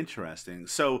 if not interesting.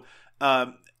 So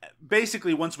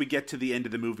basically, once we get to the end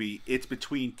of the movie, it's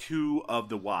between two of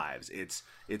the wives. It's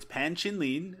Pan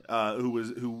Qinlin,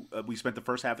 who we spent the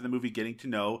first half of the movie getting to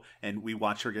know, and we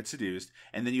watch her get seduced.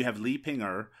 And then you have Li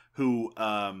Ping'er, who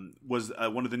was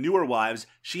one of the newer wives.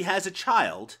 She has a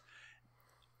child.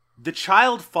 The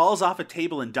child falls off a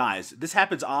table and dies. This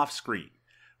happens off screen.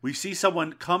 We see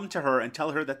someone come to her and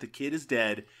tell her that the kid is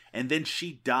dead, and then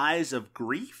she dies of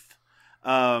grief.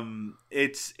 So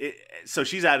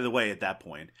she's out of the way at that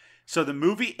point. So the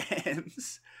movie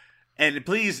ends, and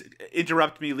please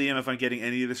interrupt me, Liam, if I'm getting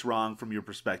any of this wrong from your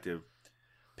perspective.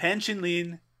 Pan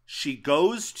Qinlin, She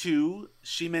goes to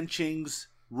Shimen Ching's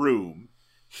room.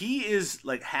 He is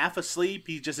like half asleep.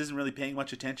 He just isn't really paying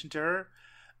much attention to her.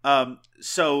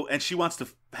 And she wants to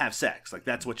have sex. Like,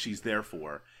 that's what she's there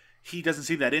for. He doesn't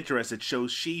seem that interested. So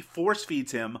she force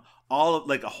feeds him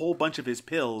a whole bunch of his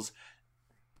pills,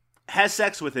 has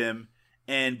sex with him,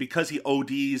 and because he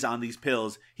ODs on these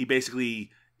pills, she basically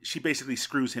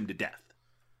screws him to death.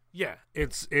 Yeah,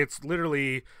 it's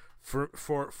literally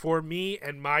for me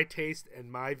and my taste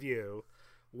and my view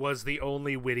was the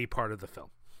only witty part of the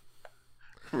film.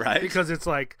 Right? Because it's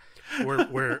like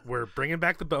we're bringing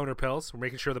back the boner pills. We're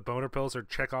making sure the boner pills are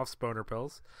Chekhov's boner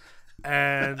pills,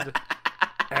 and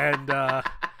we're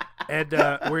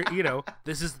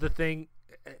this is the thing.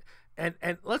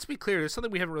 And let's be clear, there's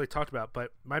something we haven't really talked about,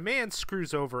 but my man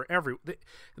screws over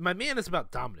my man is about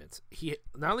dominance. He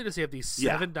not only does he have these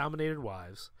 7 dominated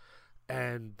wives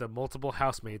and the multiple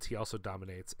housemates he also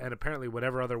dominates, and apparently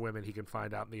whatever other women he can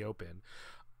find out in the open.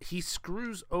 He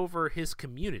screws over his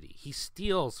community. He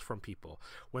steals from people.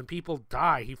 When people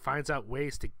die, he finds out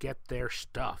ways to get their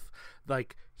stuff.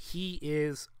 Like, he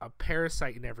is a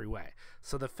parasite in every way.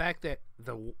 So the fact that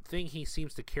the thing he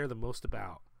seems to care the most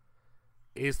about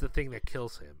is the thing that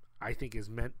kills him, I think is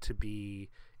meant to be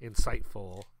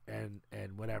insightful and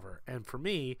whatever. And for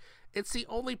me, it's the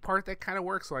only part that kind of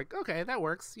works. Like, okay, that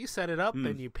works. You set it up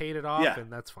and you paid it off,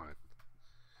 and that's fine.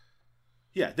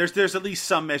 Yeah, there's at least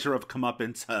some measure of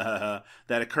comeuppance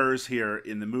that occurs here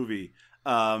in the movie.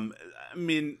 I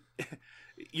mean,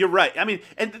 you're right. I mean,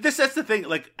 and that's the thing.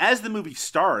 Like, as the movie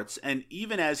starts, and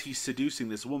even as he's seducing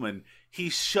this woman,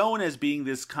 he's shown as being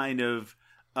this kind of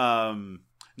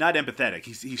not empathetic.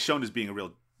 He's shown as being a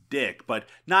real dick, but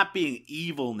not being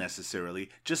evil necessarily,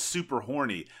 just super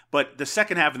horny. But the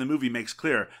second half of the movie makes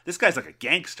clear this guy's like a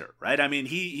gangster, right? I mean,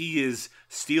 he is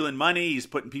stealing money, he's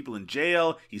putting people in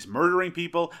jail, he's murdering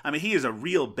people. I mean, he is a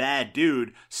real bad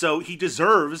dude, so he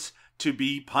deserves to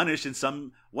be punished in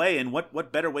some way. And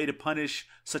what better way to punish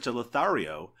such a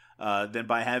Lothario than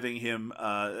by having him,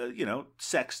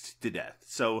 sexed to death.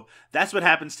 So that's what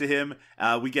happens to him.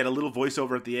 We get a little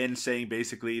voiceover at the end saying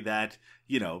basically that,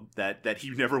 that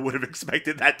he never would have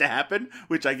expected that to happen,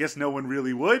 which I guess no one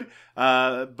really would.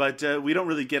 But we don't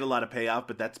really get a lot of payoff,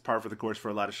 but that's par for the course for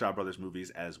a lot of Shaw Brothers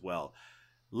movies as well.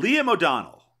 Liam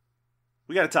O'Donnell.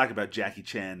 We got to talk about Jackie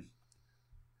Chan,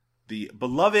 the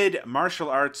beloved martial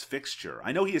arts fixture.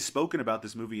 I know he has spoken about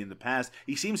this movie in the past.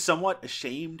 He seems somewhat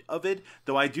ashamed of it,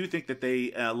 though I do think that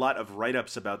a lot of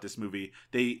write-ups about this movie,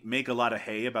 they make a lot of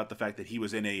hay about the fact that he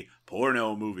was in a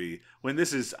porno movie. When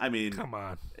this is, I mean... Come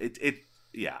on.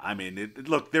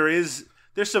 Look, there's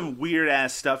some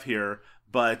weird-ass stuff here,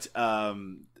 but...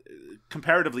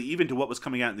 comparatively, even to what was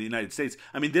coming out in the United States,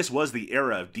 I mean, this was the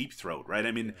era of Deep Throat, right?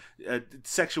 I mean,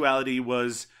 sexuality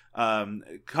was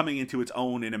coming into its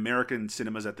own in American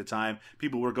cinemas at the time.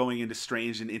 People were going into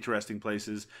strange and interesting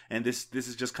places, and this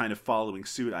is just kind of following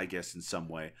suit, I guess, in some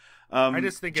way. I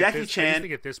just think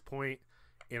at this point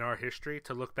in our history,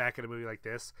 to look back at a movie like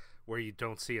this where you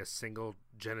don't see a single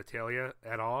genitalia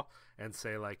at all and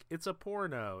say, like, it's a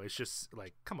porno, it's just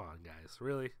like, come on, guys,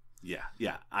 really?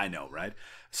 Yeah, I know, right?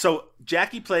 So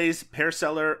Jackie plays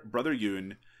Pearseller Brother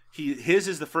Yun. His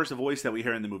is the first voice that we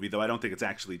hear in the movie, though I don't think it's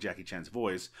actually Jackie Chan's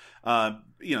voice.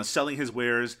 Selling his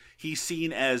wares. He's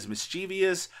seen as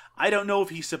mischievous. I don't know if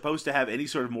he's supposed to have any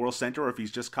sort of moral center or if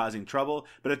he's just causing trouble,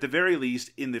 but at the very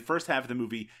least, in the first half of the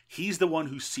movie, he's the one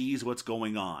who sees what's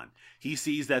going on. He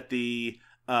sees that the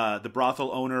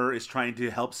brothel owner is trying to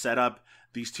help set up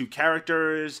these two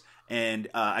characters, and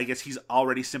I guess he's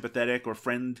already sympathetic or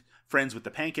friends with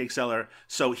the pancake seller,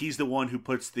 so he's the one who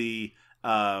puts the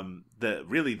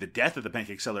death of the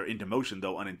pancake seller into motion,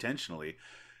 though unintentionally.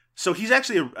 So he's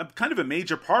actually a kind of a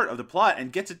major part of the plot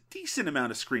and gets a decent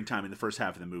amount of screen time in the first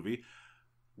half of the movie.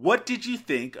 What did you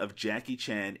think of Jackie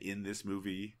Chan in this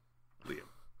movie, Liam?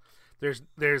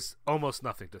 There's almost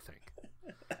nothing to think.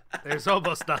 There's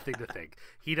almost nothing to think.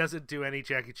 He doesn't do any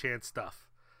Jackie Chan stuff.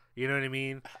 You know what I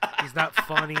mean? He's not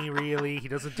funny, really. He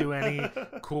doesn't do any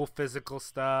cool physical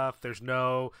stuff. There's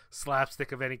no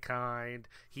slapstick of any kind.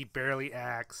 He barely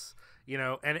acts,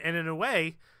 And in a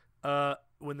way,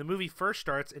 when the movie first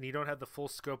starts and you don't have the full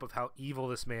scope of how evil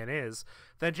this man is,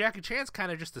 then Jackie Chan's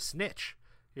kind of just a snitch.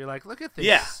 You're like, look at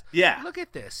this. Yeah. Look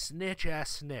at this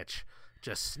snitch-ass snitch.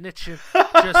 Just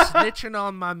snitching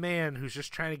on my man who's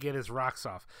just trying to get his rocks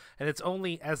off. And it's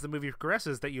only as the movie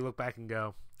progresses that you look back and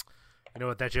go, you know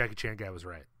what, that Jackie Chan guy was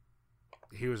right.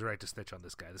 He was right to snitch on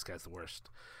this guy. This guy's the worst.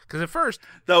 Because at first...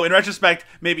 Though, in retrospect,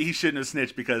 maybe he shouldn't have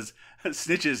snitched because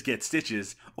snitches get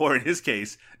stitches, or in his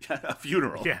case, a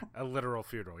funeral. Yeah, a literal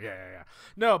funeral. Yeah.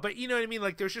 No, but you know what I mean?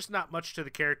 Like, there's just not much to the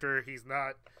character. He's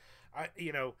not...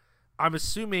 I'm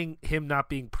assuming him not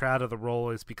being proud of the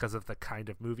role is because of the kind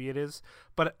of movie it is,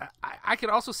 but I could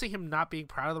also see him not being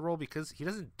proud of the role because he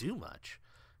doesn't do much.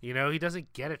 He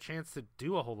doesn't get a chance to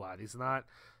do a whole lot. It's not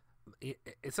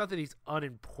that he's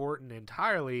unimportant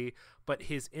entirely, but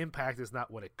his impact is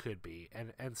not what it could be.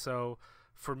 And so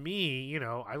for me,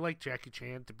 I like Jackie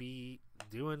Chan to be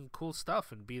doing cool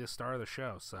stuff and be the star of the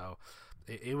show. So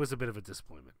it was a bit of a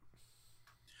disappointment.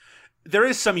 There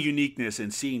is some uniqueness in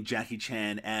seeing Jackie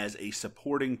Chan as a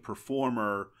supporting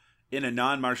performer in a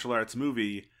non-martial arts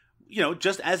movie,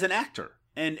 just as an actor.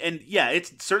 And yeah,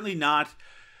 it's certainly not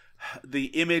the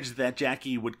image that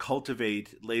Jackie would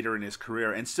cultivate later in his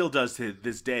career and still does to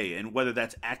this day. And whether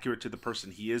that's accurate to the person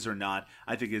he is or not,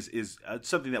 I think is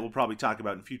something that we'll probably talk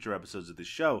about in future episodes of this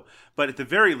show. But at the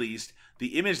very least,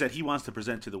 the image that he wants to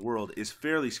present to the world is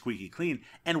fairly squeaky clean.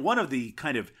 And one of the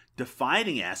kind of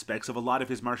defining aspects of a lot of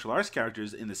his martial arts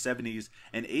characters in the 70s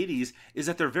and 80s is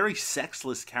that they're very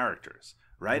sexless characters.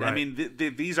 Right? I mean,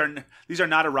 these are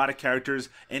not erotic characters.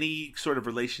 Any sort of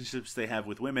relationships they have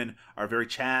with women are very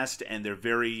chaste, and they're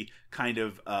very kind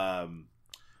of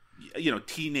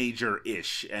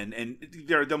teenager-ish. And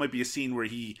there might be a scene where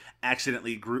he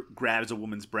accidentally grabs a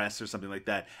woman's breast or something like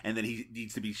that, and then he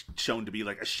needs to be shown to be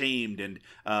like ashamed, and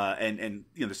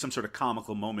there's some sort of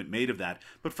comical moment made of that.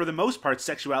 But for the most part,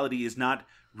 sexuality is not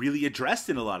really addressed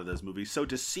in a lot of those movies. So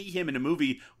to see him in a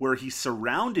movie where he's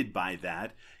surrounded by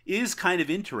that is kind of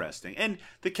interesting. And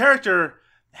the character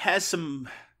has some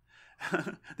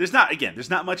there's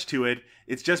not much to it.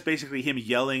 It's just basically him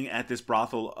yelling at this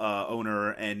brothel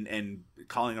owner and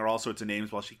calling her all sorts of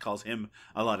names while she calls him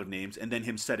a lot of names, and then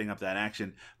him setting up that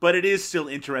action. But it is still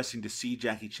interesting to see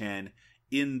Jackie Chan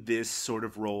in this sort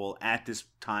of role at this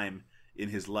time in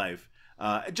his life.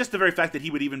 Just the very fact that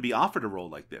he would even be offered a role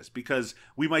like this, because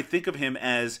we might think of him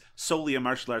as solely a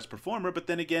martial arts performer, but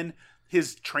then again,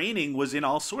 his training was in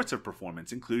all sorts of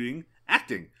performance, including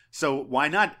acting. So why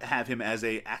not have him as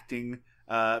a acting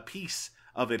piece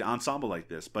of an ensemble like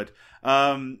this? But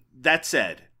that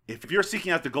said, if you're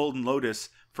seeking out the Golden Lotus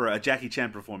for a Jackie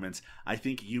Chan performance, I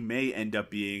think you may end up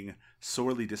being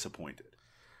sorely disappointed.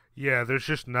 Yeah, there's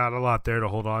just not a lot there to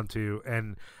hold on to.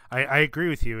 And I agree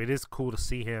with you. It is cool to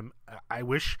see him. I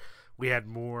wish we had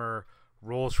more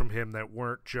roles from him that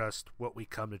weren't just what we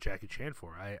come to Jackie Chan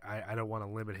for. I don't want to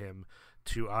limit him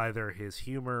to either his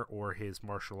humor or his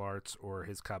martial arts or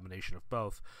his combination of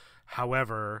both.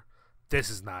 However, this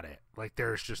is not it. Like,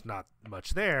 there's just not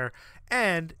much there.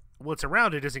 And what's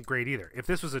around it isn't great either. If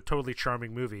this was a totally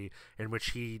charming movie in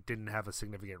which he didn't have a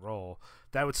significant role,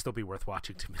 that would still be worth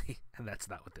watching to me, and that's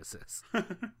not what this is.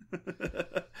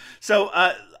 So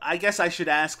I guess I should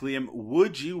ask, Liam,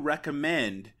 would you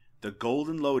recommend The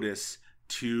Golden Lotus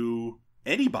to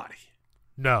anybody?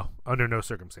 No, under no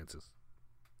circumstances.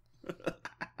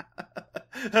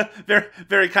 Very,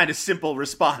 very kind of simple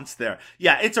response there.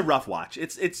 Yeah, it's a rough watch.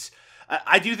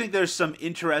 I do think there's some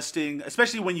interesting,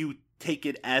 especially when you take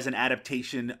it as an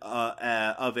adaptation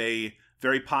of a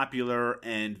very popular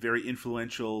and very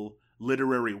influential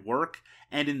literary work.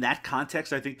 And in that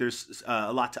context, I think there's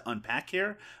a lot to unpack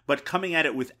here. But coming at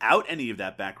it without any of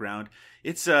that background,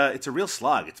 it's a real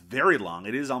slog. It's very long.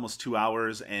 It is almost 2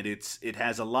 hours, and it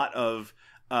has a lot of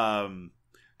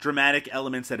dramatic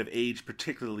elements that have aged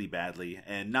particularly badly,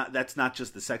 and that's not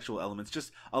just the sexual elements,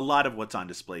 just a lot of what's on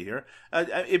display here.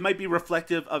 It might be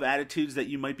reflective of attitudes that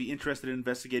you might be interested in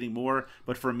investigating more,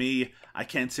 but for me, I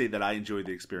can't say that I enjoyed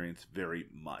the experience very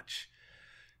much.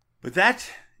 But that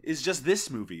is just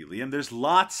this movie, Liam. There's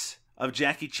lots of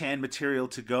Jackie Chan material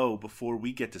to go before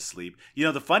we get to sleep.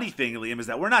 The funny thing, Liam, is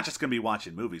that we're not just going to be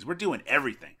watching movies. We're doing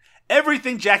everything.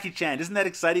 Everything Jackie Chan. Isn't that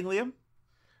exciting, Liam?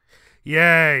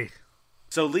 Yay.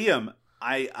 So, Liam,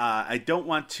 I don't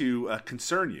want to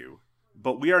concern you,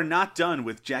 but we are not done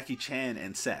with Jackie Chan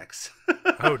and sex.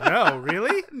 Oh, no,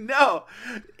 really? No.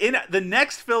 In the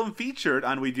next film featured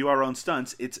on We Do Our Own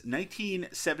Stunts, it's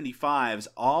 1975's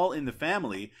All in the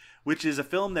Family, which is a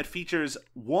film that features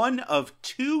one of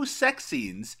 2 sex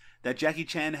scenes that Jackie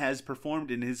Chan has performed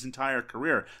in his entire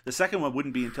career. The second one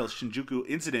wouldn't be until Shinjuku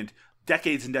Incident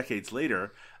decades and decades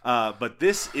later. But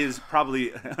this is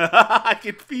probably I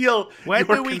can feel when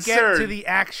your do we concern. get to the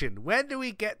action? When do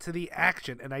we get to the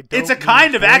action? And I don't It's a mean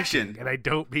kind of blinking, action. and I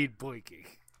don't mean blinking.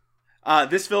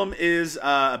 This film is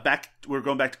back. We're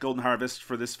going back to Golden Harvest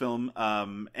for this film,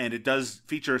 and it does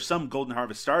feature some Golden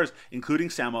Harvest stars, including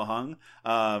Sammo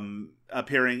Hung,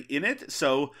 appearing in it.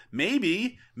 So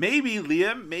maybe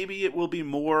Liam, maybe it will be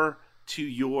more to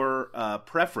your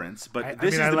preference. But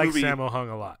this is I the like movie. Sammo Hung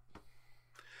a lot.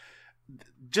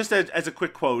 just as a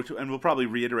quick quote, and we'll probably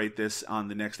reiterate this on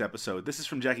the next episode, this is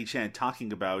from Jackie Chan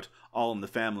talking about All in the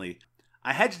Family.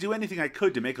 I had to do anything I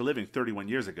could to make a living 31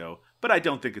 years ago, but I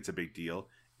don't think it's a big deal.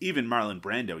 Even Marlon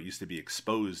Brando used to be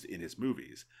exposed in his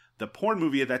movies. The porn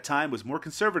movie at that time was more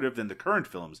conservative than the current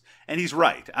films, and he's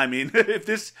right. I mean, if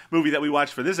this movie that we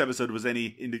watched for this episode was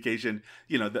any indication,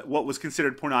 that what was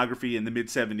considered pornography in the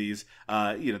mid-'70s,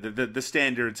 the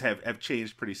standards have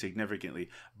changed pretty significantly.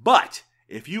 But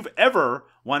if you've ever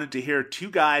wanted to hear two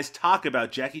guys talk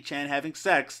about Jackie Chan having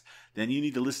sex, then you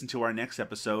need to listen to our next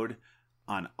episode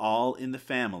on All in the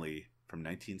Family from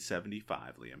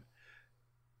 1975, Liam.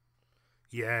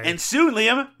 Yay. And soon,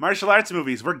 Liam, martial arts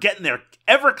movies. We're getting there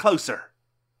ever closer.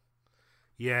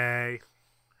 Yay.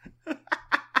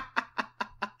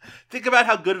 Think about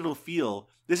how good it'll feel.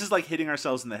 This is like hitting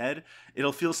ourselves in the head.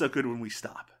 It'll feel so good when we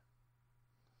stop.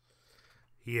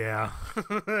 Yeah.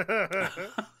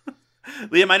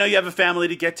 Liam, I know you have a family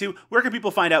to get to. Where can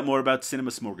people find out more about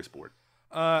Cinema Smorgasbord?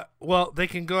 Well, they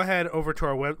can go ahead over to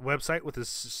our website, which is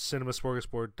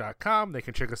cinemasmorgasbord.com. They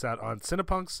can check us out on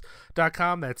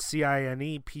cinepunx.com. That's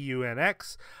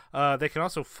CINEPUNX. They can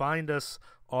also find us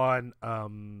on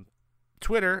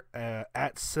Twitter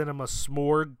at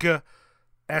cinemasmorg,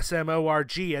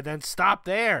 SMORG, and then stop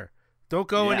there. Don't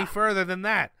go any further than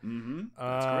that. Mm-hmm.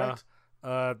 That's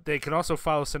correct. They can also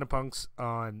follow Cinepunx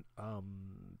on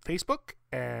Facebook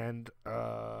and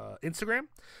Instagram.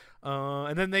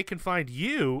 And then they can find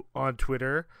you on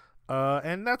Twitter,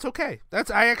 and that's okay.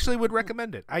 I actually would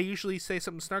recommend it. I usually say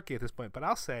something snarky at this point, but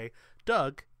I'll say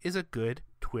Doug is a good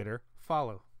Twitter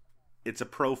follow. It's a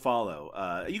pro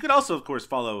follow. You could also, of course,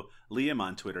 follow Liam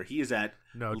on Twitter. He is at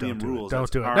Liam Rules.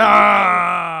 Don't do it.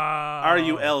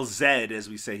 RULZ, as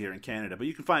we say here in Canada. But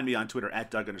you can find me on Twitter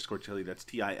at Doug_Tilley. That's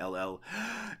TILLEY.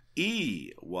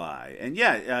 And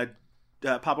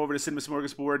pop over to Cinema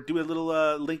Smorgasbord, do a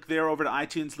little link there over to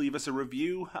iTunes, leave us a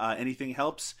review. Anything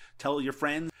helps. Tell your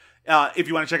friends. If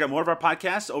you want to check out more of our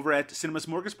podcasts over at Cinema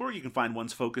Smorgasbord, you can find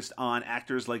ones focused on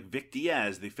actors like Vic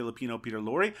Diaz, the Filipino Peter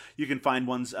Lorre. You can find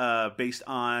ones based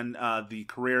on the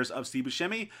careers of Steve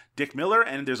Buscemi, Dick Miller,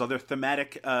 and there's other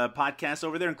thematic podcasts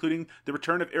over there, including The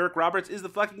Return of Eric Roberts is the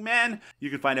Fucking Man.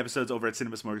 You can find episodes over at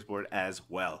Cinema Smorgasbord as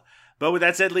well. But with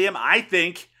that said, Liam, I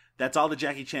think that's all the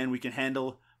Jackie Chan we can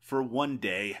handle for one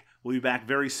day. We'll be back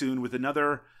very soon with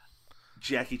another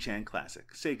Jackie Chan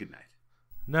classic. Say goodnight.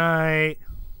 Night.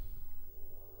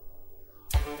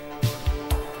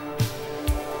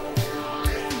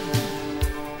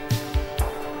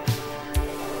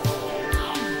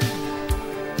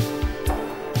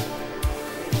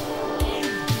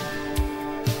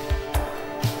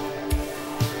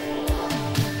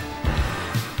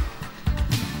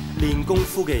練功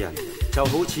夫嘅人就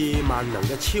好似萬能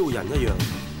嘅超人一樣，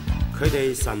佢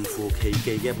哋神乎其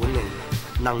技嘅本領，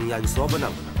能人所不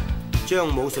能，將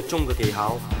武術中嘅技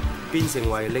巧變成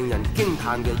為令人驚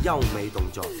歎嘅優美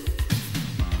動作。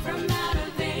From